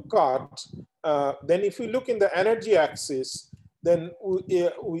 That loop cut, then if we look in the energy axis, then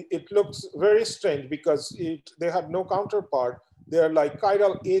it looks very strange because they have no counterpart. They're like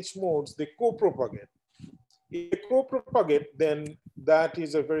chiral edge modes, they co-propagate. If they co-propagate, then that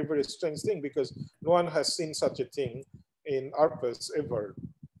is a very, very strange thing because no one has seen such a thing in ARPES ever.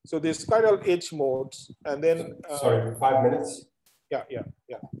 So these chiral edge modes, and then sorry, 5 minutes. Yeah.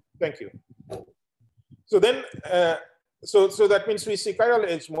 Thank you. So then, so that means we see chiral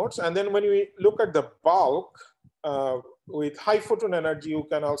edge modes, and then when we look at the bulk with high photon energy, you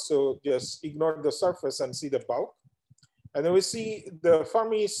can also just ignore the surface and see the bulk, and then we see the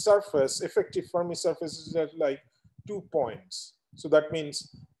Fermi surface, effective Fermi surface is at like 2 points. So that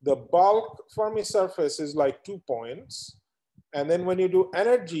means the bulk Fermi surface is like 2 points. And then when you do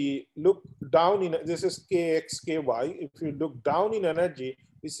energy, look down in, this is kx, ky. If you look down in energy,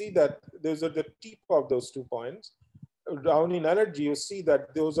 you see that those are the tip of those 2 points. Down in energy, you see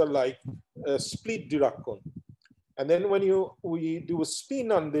that those are like a split Dirac cone. And then when we do a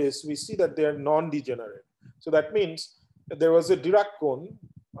spin on this, we see that they're non-degenerate. So that means there was a Dirac cone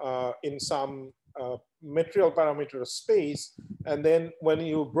in some material parameter space. And then when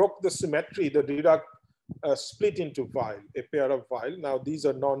you broke the symmetry, the Dirac split into Weil, a pair of Weil. Now these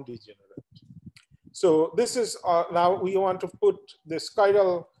are non-degenerate. So this is, now we want to put this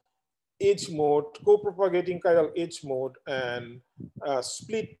chiral edge mode, co-propagating chiral edge mode and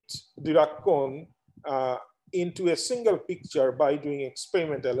split Dirac cone into a single picture by doing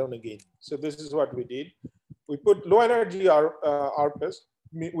experiment alone again. So this is what we did. We put low energy ARPES,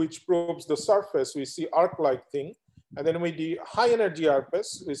 which probes the surface, we see arc-like thing. And then we do high energy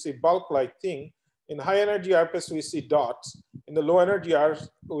ARPES, we see bulk-like thing. In high energy ARPES, we see dots. In the low energy ARPES,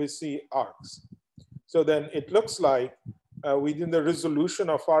 we see arcs. So then it looks like within the resolution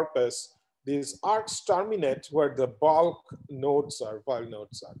of ARPES, these arcs terminate where the bulk nodes are, Weil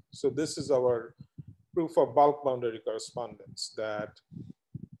nodes are. So this is our proof of bulk boundary correspondence, that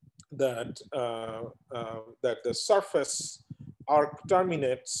the surface arc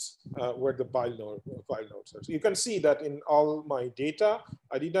terminates where the Weil nodes are. So you can see that in all my data,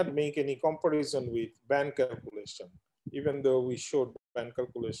 I did not make any comparison with band calculation, even though we showed band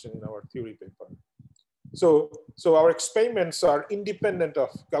calculation in our theory paper. So our experiments are independent of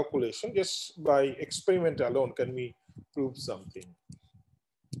calculation. Just by experiment alone can we prove something.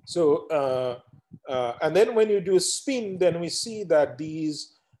 So and then when you do spin, then we see that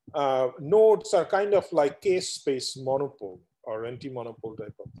these nodes are kind of like K-space monopole or anti-monopole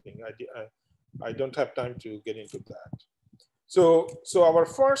type of thing. I don't have time to get into that. So our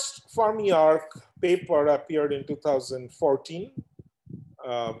first Fermi arc paper appeared in 2014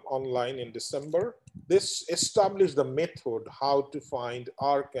 online in December. This established the method how to find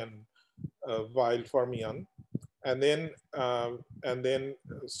arc and Weil fermion. And then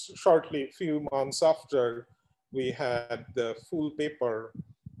shortly, few months after, we had the full paper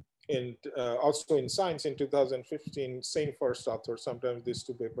in also in Science in 2015, same first author. Sometimes these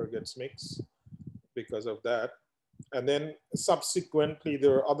two papers gets mixed because of that. And then subsequently,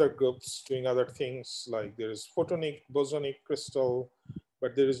 there are other groups doing other things, like there is photonic, bosonic crystal,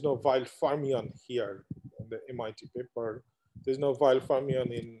 but there is no Weil fermion here in the MIT paper. There's no Weil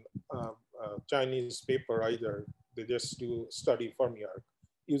fermion in Chinese paper either. They just do study Fermi arc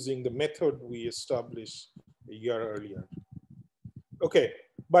using the method we established a year earlier. Okay,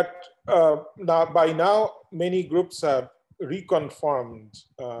 but by now, many groups have reconfirmed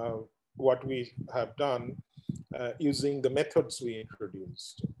what we have done using the methods we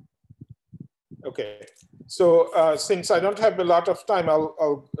introduced. Okay, so since I don't have a lot of time,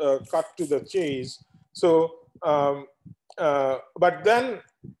 I'll cut to the chase. So, but then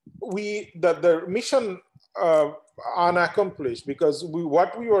the mission unaccomplished, because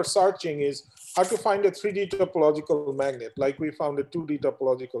what we were searching is how to find a 3D topological magnet, like we found a 2D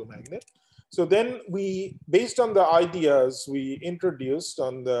topological magnet. So then we, based on the ideas we introduced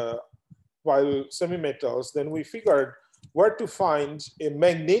on the Weil semimetals, then we figured where to find a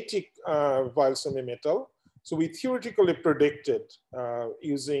magnetic Weil semimetal. So we theoretically predicted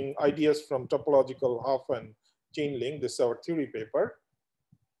using ideas from topological half and chain link, this is our theory paper,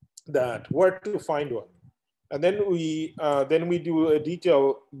 that where to find one. And then we do a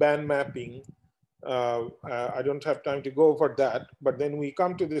detailed band mapping. I don't have time to go over that, but then we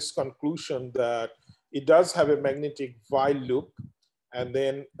come to this conclusion that it does have a magnetic Weil loop. And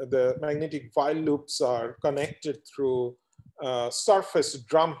then the magnetic Weil loops are connected through surface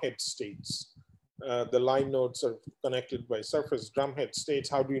drumhead states. The line nodes are connected by surface drumhead states.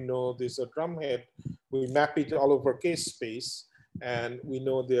 How do you know this is a drumhead? We map it all over K space, and we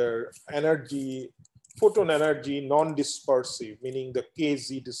know their energy, photon energy, non-dispersive, meaning the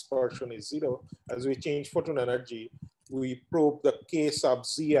Kz dispersion is 0. As we change photon energy, we probe the K sub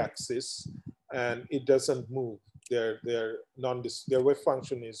Z axis, and it doesn't move. Their wave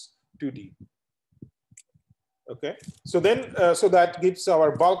function is 2D. Okay, so then so that gives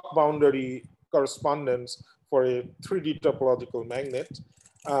our bulk boundary correspondence for a 3D topological magnet.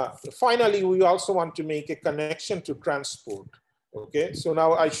 Finally, we also want to make a connection to transport. Okay, so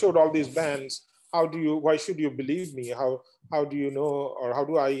now I showed all these bands. Why should you believe me? How do you know, or how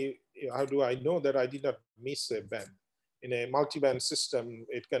do I know that I did not miss a band? In a multi-band system,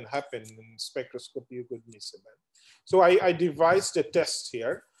 it can happen. In spectroscopy, you could miss a band. So I devised a test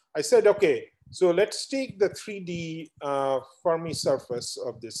here. I said, okay, so let's take the 3D Fermi surface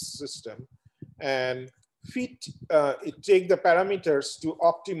of this system and take the parameters to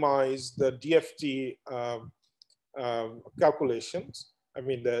optimize the DFT calculations. I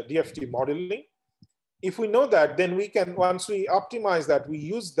mean, the DFT modeling. If we know that, then we can, once we optimize that, we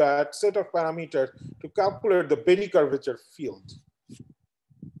use that set of parameters to calculate the Berry curvature field.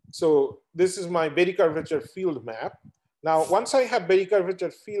 So this is my Berry curvature field map. Now, once I have Berry curvature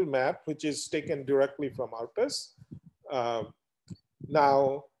field map, which is taken directly from ARPAS,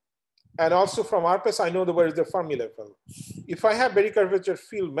 now, and also from ARPAS, I know where is the Fermi level. If I have Berry curvature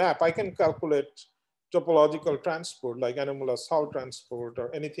field map, I can calculate topological transport like anomalous Hall transport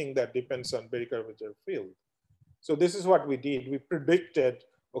or anything that depends on Berry curvature field. So this is what we did. We predicted,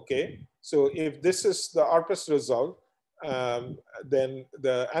 okay, so if this is the ARPAS result, then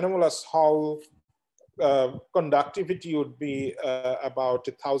the anomalous Hall conductivity would be about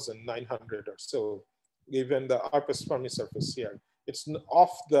 1,900 or so, given the ARPAS Fermi surface here. It's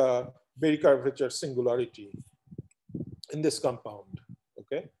off the Berry curvature singularity in this compound,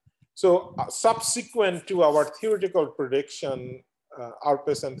 okay? So subsequent to our theoretical prediction,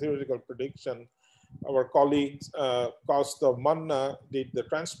 ARPAS and theoretical prediction, our colleagues, Kaustav Manna, did the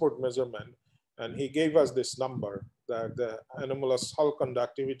transport measurement, and he gave us this number that the anomalous Hall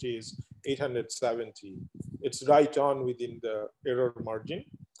conductivity is 870. It's right on within the error margin.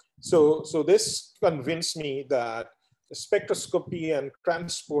 So this convinced me that spectroscopy and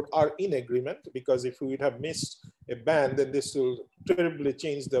transport are in agreement, because if we would have missed a band, then this will terribly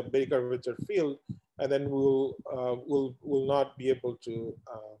change the Berry curvature field, and then we'll not be able to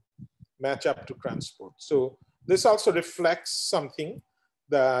match up to transport. So this also reflects something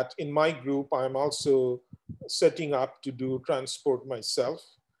that in my group, I'm also setting up to do transport myself.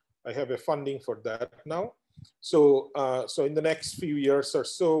 I have a funding for that now. So, so in the next few years or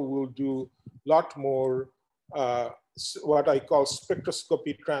so, we'll do a lot more what I call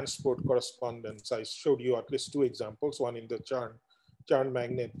spectroscopy transport correspondence. I showed you at least 2 examples, one in the Charn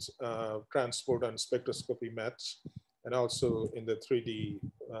magnet transport and spectroscopy match, and also in the 3D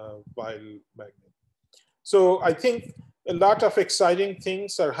Weil magnet. So I think a lot of exciting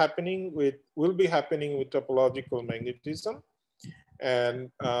things are happening will be happening with topological magnetism. And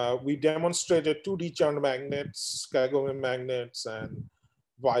we demonstrated 2D Charn magnets, Kagome magnets, and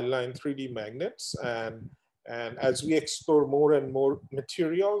Weil line 3D magnets. And as we explore more and more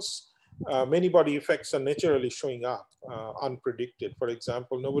materials, many body effects are naturally showing up unpredicted. For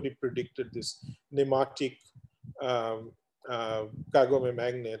example, nobody predicted this nematic Kagome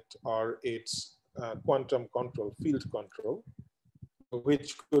magnet or its quantum control, field control,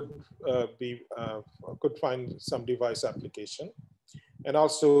 which could find some device application. And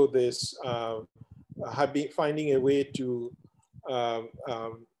also this finding a way to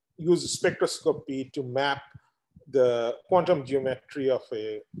use spectroscopy to map the quantum geometry of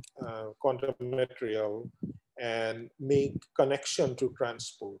a quantum material and make connection to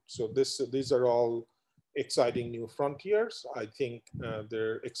transport. So these are all exciting new frontiers. I think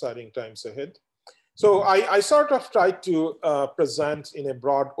they're exciting times ahead. So I sort of tried to present in a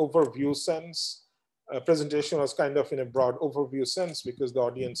broad overview sense. Presentation was kind of in a broad overview sense because the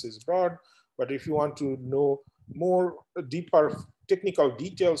audience is broad. But if you want to know more deeper technical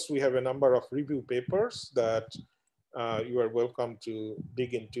details, we have a number of review papers that you are welcome to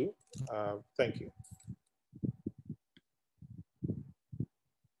dig into. Thank you.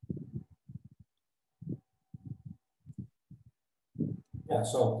 Yeah,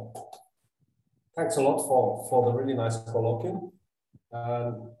 so thanks a lot for the really nice colloquium.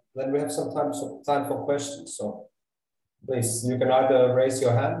 Then we have some time for questions. So please, you can either raise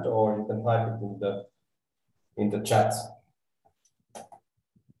your hand or you can type it in the chat.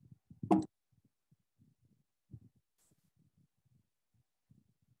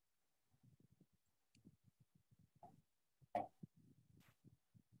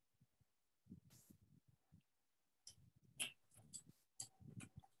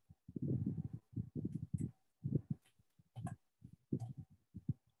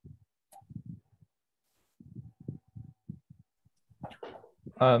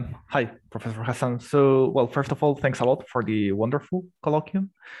 Hi, Professor Hasan. So, well, first of all, thanks a lot for the wonderful colloquium.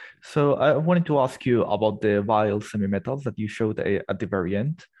 So I wanted to ask you about the Weyl semi-metals that you showed at the very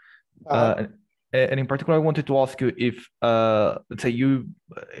end. And in particular, I wanted to ask you if, let's say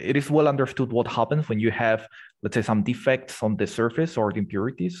it is well understood what happens when you have, let's say, some defects on the surface or the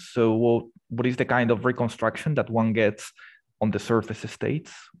impurities. So what is the kind of reconstruction that one gets on the surface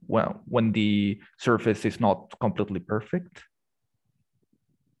states when the surface is not completely perfect?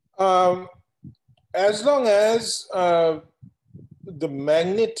 As long as the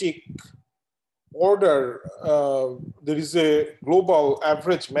magnetic order, there is a global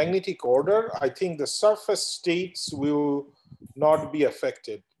average magnetic order, I think the surface states will not be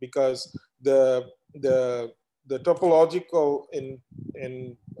affected because the topological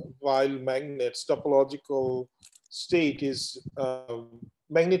in Weyl magnets, topological state is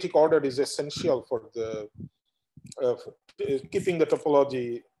magnetic order is essential for the keeping the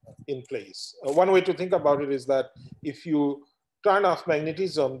topology in place. One way to think about it is that if you turn off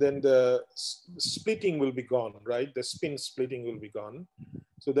magnetism, then the splitting will be gone, right? The spin splitting will be gone.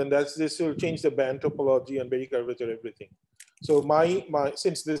 So then this will change the band topology and Berry curvature, everything. So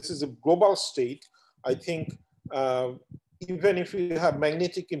since this is a global state, I think even if you have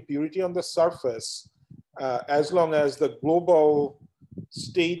magnetic impurity on the surface, as long as the global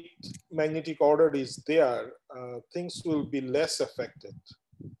state magnetic order is there, things will be less affected.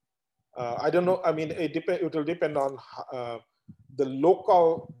 I don't know. I mean, it will depend on the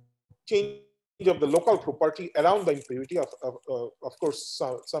local change of the local property around the impurity. Of course,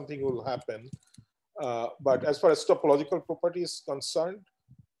 something will happen. But as far as topological property is concerned,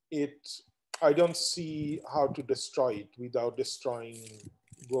 I don't see how to destroy it without destroying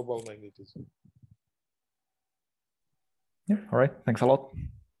global magnetism. Yeah. All right. Thanks a lot.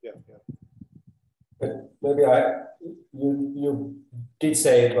 Yeah. Maybe you did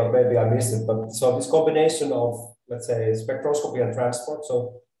say it, but maybe I missed it. But so this combination of, let's say, spectroscopy and transport.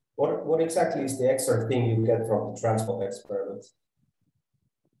 So what exactly is the extra thing you get from the transport experiments?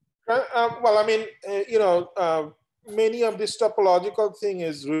 Well, I mean, many of this topological thing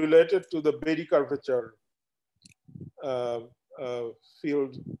is related to the Berry curvature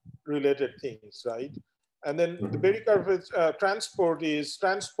field related things, right? And then the Berry curvature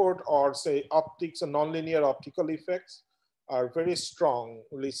transport or say optics and nonlinear optical effects are very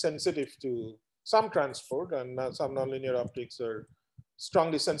strongly sensitive to some transport, and some nonlinear optics are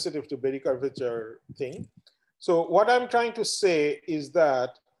strongly sensitive to Berry curvature thing. So what I'm trying to say is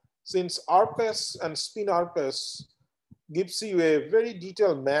that since RPES and spin RPES gives you a very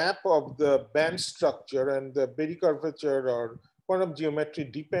detailed map of the band structure, and the Berry curvature or quantum geometry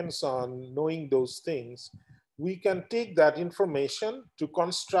depends on knowing those things, we can take that information to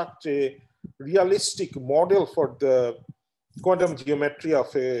construct a realistic model for the quantum geometry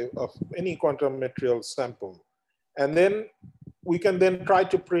of any quantum material sample. And then we can then try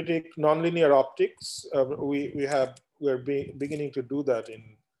to predict nonlinear optics. We're beginning to do that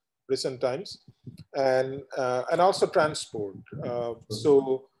in recent times, and also transport.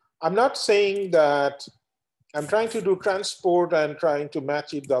 So I'm not saying that I'm trying to do transport and trying to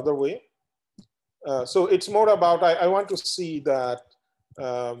match it the other way. So it's more about, I want to see that,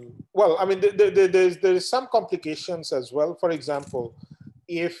 well, I mean, there is some complications as well. For example,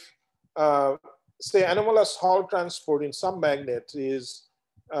 if, say, anomalous Hall transport in some magnet is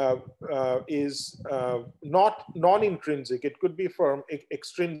not non-intrinsic, it could be from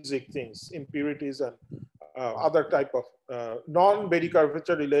extrinsic things, impurities and other type of non-Berry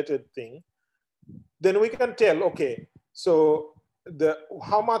curvature related thing, then we can tell, okay, so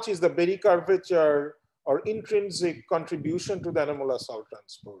how much is the Berry curvature or intrinsic contribution to the anomalous Hall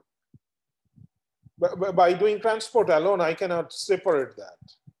transport. But by doing transport alone, I cannot separate that.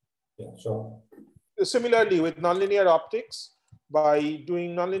 Yeah, sure. Similarly, with nonlinear optics, by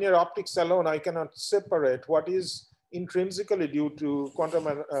doing nonlinear optics alone, I cannot separate what is intrinsically due to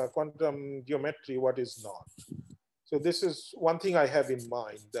quantum geometry, what is not. So this is one thing I have in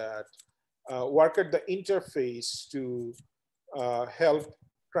mind, that work at the interface to help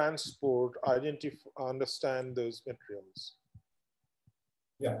transport, understand those materials.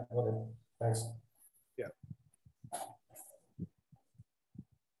 Yeah, okay, thanks. Yeah.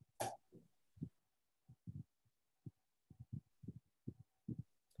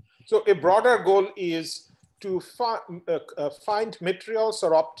 So a broader goal is to find materials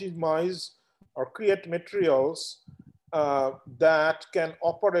or optimize or create materials that can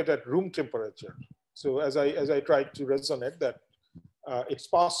operate at room temperature. So as I tried to resonate that it's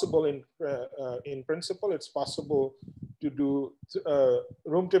possible in principle, it's possible to do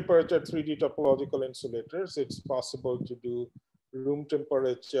room temperature 3D topological insulators. It's possible to do room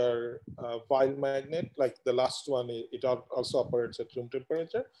temperature vial magnet, like the last one, it also operates at room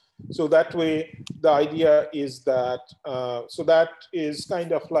temperature. So that way, the idea is that, so that is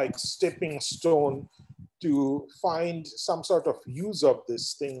kind of like stepping stone to find some sort of use of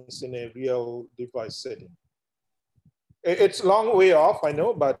these things in a real device setting. It's a long way off, I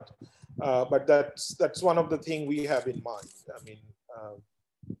know, but that's one of the things we have in mind. I mean,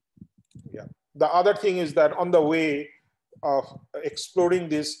 yeah. The other thing is that on the way of exploring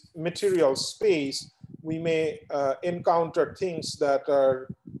this material space, we may encounter things that are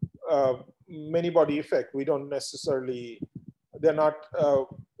many body effect. We don't necessarily, they're not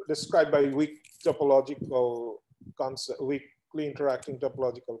described by weak topological concept, weakly interacting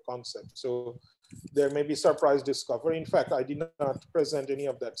topological concept. So there may be surprise discovery. In fact, I did not present any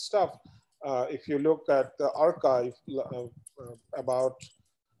of that stuff. If you look at the archive, about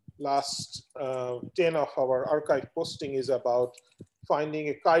last 10 of our archive posting is about finding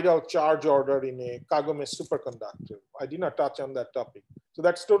a chiral charge order in a Kagome superconductor. I did not touch on that topic. So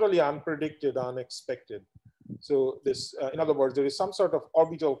that's totally unpredicted, unexpected. So this, in other words, there is some sort of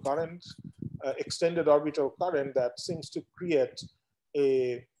orbital current, extended orbital current that seems to create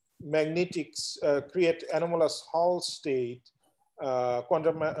a magnetic, create anomalous Hall state,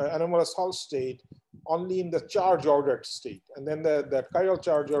 quantum anomalous Hall state only in the charge ordered state. And then that chiral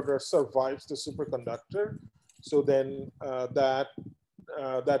charge order survives the superconductor. So then that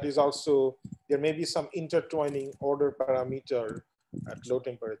is also, there may be some intertwining order parameter at low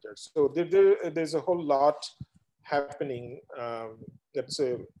temperatures. So there's a whole lot happening. That's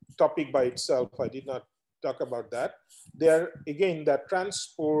a topic by itself. I did not talk about that. There, again, that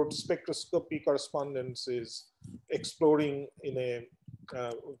transport spectroscopy correspondence is exploring in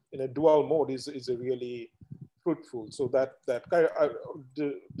a dual mode is a really fruitful. So that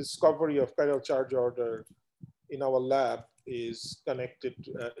the discovery of chiral charge order in our lab is connected,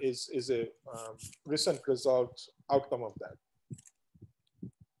 is a recent result outcome of that.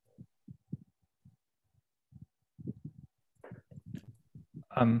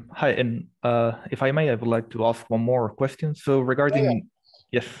 Hi, and if I may, I would like to ask one more question. So regarding,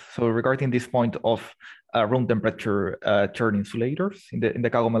 yes, so regarding this point of room temperature churn insulators in the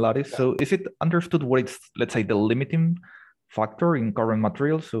Kagome lattice, so is it understood what is, let's say, the limiting factor in current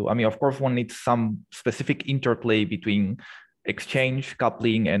materials? So I mean, of course, one needs some specific interplay between exchange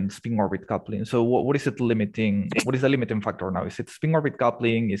coupling and spin orbit coupling. So what is it limiting? What is the limiting factor now? Is it spin orbit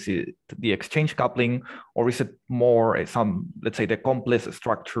coupling? Is it the exchange coupling? Or is it more some, let's say, the complex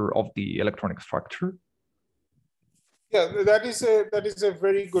structure of the electronic structure? Yeah, that is a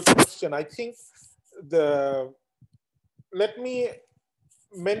very good question. I think let me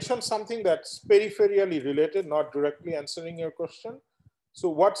mention something that's peripherally related, not directly answering your question. So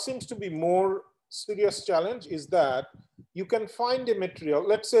what seems to be more serious challenge is that you can find a material.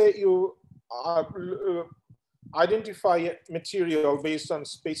 Let's say you identify a material based on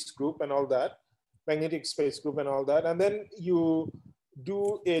space group and all that, magnetic space group and all that, and then you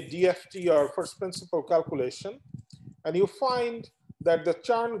do a DFT or first principle calculation, and you find that the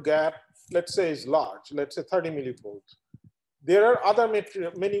Chern gap, let's say, is large, let's say 30 millivolts. There are other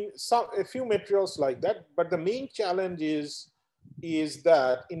a few materials like that, but the main challenge is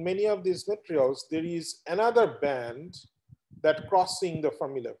that in many of these materials, there is another band that crossing the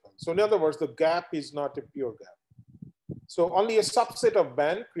Fermi level. So in other words, the gap is not a pure gap. So only a subset of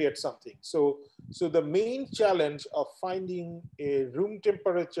band creates something. So the main challenge of finding a room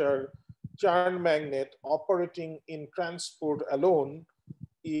temperature charged magnet operating in transport alone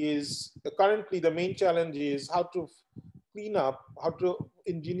is currently the main challenge is how to clean up, how to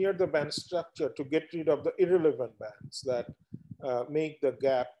engineer the band structure to get rid of the irrelevant bands that make the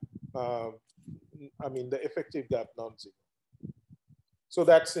gap, the effective gap non-zero. So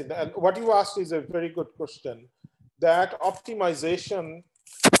that's it. And what you asked is a very good question. That optimization,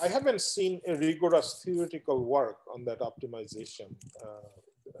 I haven't seen a rigorous theoretical work on that optimization.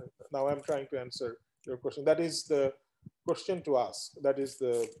 Now I'm trying to answer your question. That is the question to ask. That is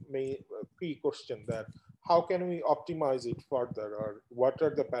the main key question, that how can we optimize it further, or what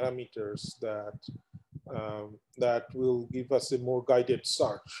are the parameters that that will give us a more guided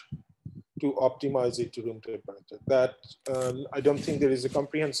search to optimize it to room temperature. That I don't think there is a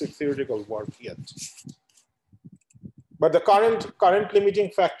comprehensive theoretical work yet. But the current limiting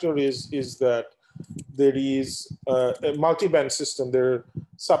factor is that there is a multi-band system. There are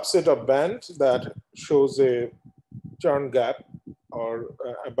subset of bands that shows a churn gap, or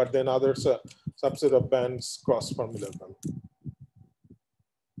but then other subset of bands cross Fermi level.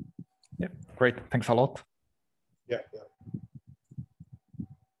 Yeah, great. Thanks a lot. Yeah.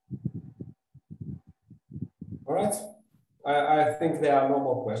 All right. I think there are no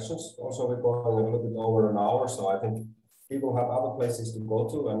more questions. Also, we're going a little bit over an hour, so I think people have other places to go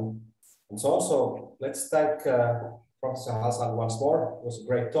to. And so also, let's thank Professor Hasan once more. It was a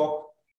great talk.